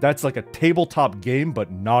 That's like a tabletop game, but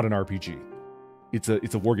not an RPG. It's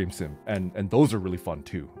a war game sim, and those are really fun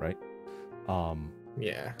too, right?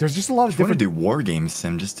 Yeah. There's just a lot of different. If you want to do war game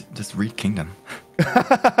sim, just read Kingdom.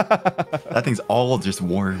 That thing's all just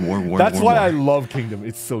war. That's why I love Kingdom.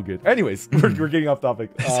 It's so good. Anyways, we're getting off topic.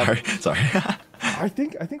 Sorry. I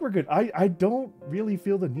think we're good. I don't really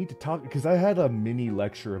feel the need to talk because I had a mini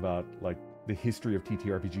lecture about like the history of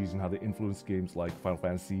TTRPGs and how they influence games like Final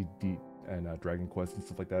Fantasy and Dragon Quest and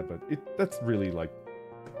stuff like that. But that's really like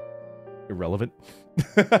irrelevant.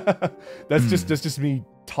 That's just me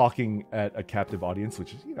talking at a captive audience,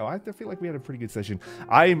 which is, I feel like we had a pretty good session.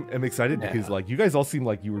 I am excited because like you guys all seem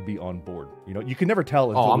like you would be on board. You can never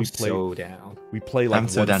tell until we play. So down. We play like I'm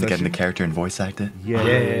so down to get in the character and voice act it.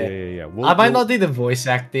 Yeah. I might not do the voice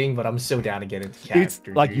acting, but I'm so down to get into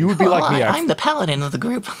character. It's like you would be like me. I'm the paladin of the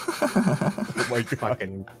group. Like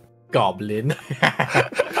fucking goblin.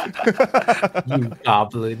 You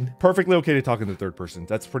goblin. Perfectly okay to talk in the third person.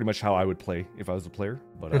 That's pretty much how I would play if I was a player.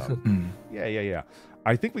 But yeah.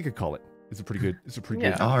 I think we could call it. It's a pretty good.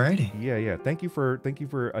 Alrighty. Yeah. Thank you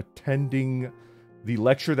for attending the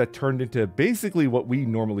lecture that turned into basically what we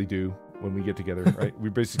normally do when we get together, right? We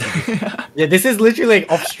basically this is literally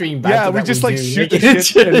like off-stream banter. Yeah, we just like shoot the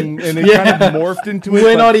shit and it kind of morphed into it.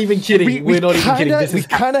 We're not even kidding. We're not even kidding. We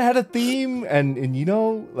kind of had a theme and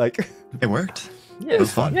like it worked. Yeah, it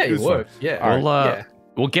was fun. Yeah, it worked. Yeah.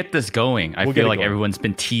 We'll get this going. I feel like everyone's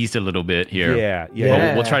been teased a little bit here.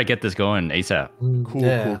 Yeah. We'll try to get this going ASAP.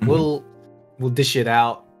 Cool. We'll dish it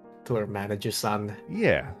out to our manager, son.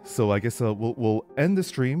 Yeah. So I guess we'll end the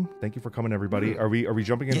stream. Thank you for coming, everybody. Are we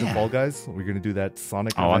jumping into Fall Guys? We're gonna do that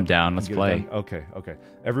Sonic. Oh, I'm down. Let's play. Okay.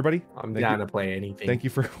 Everybody, I'm down to play anything. Thank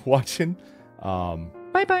you for watching.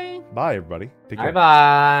 Bye, everybody. Take care.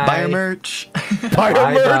 Bye. Buy our merch. Buy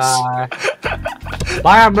our merch.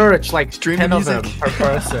 Buy our merch. Like Stream 10 of music. them per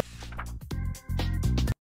person.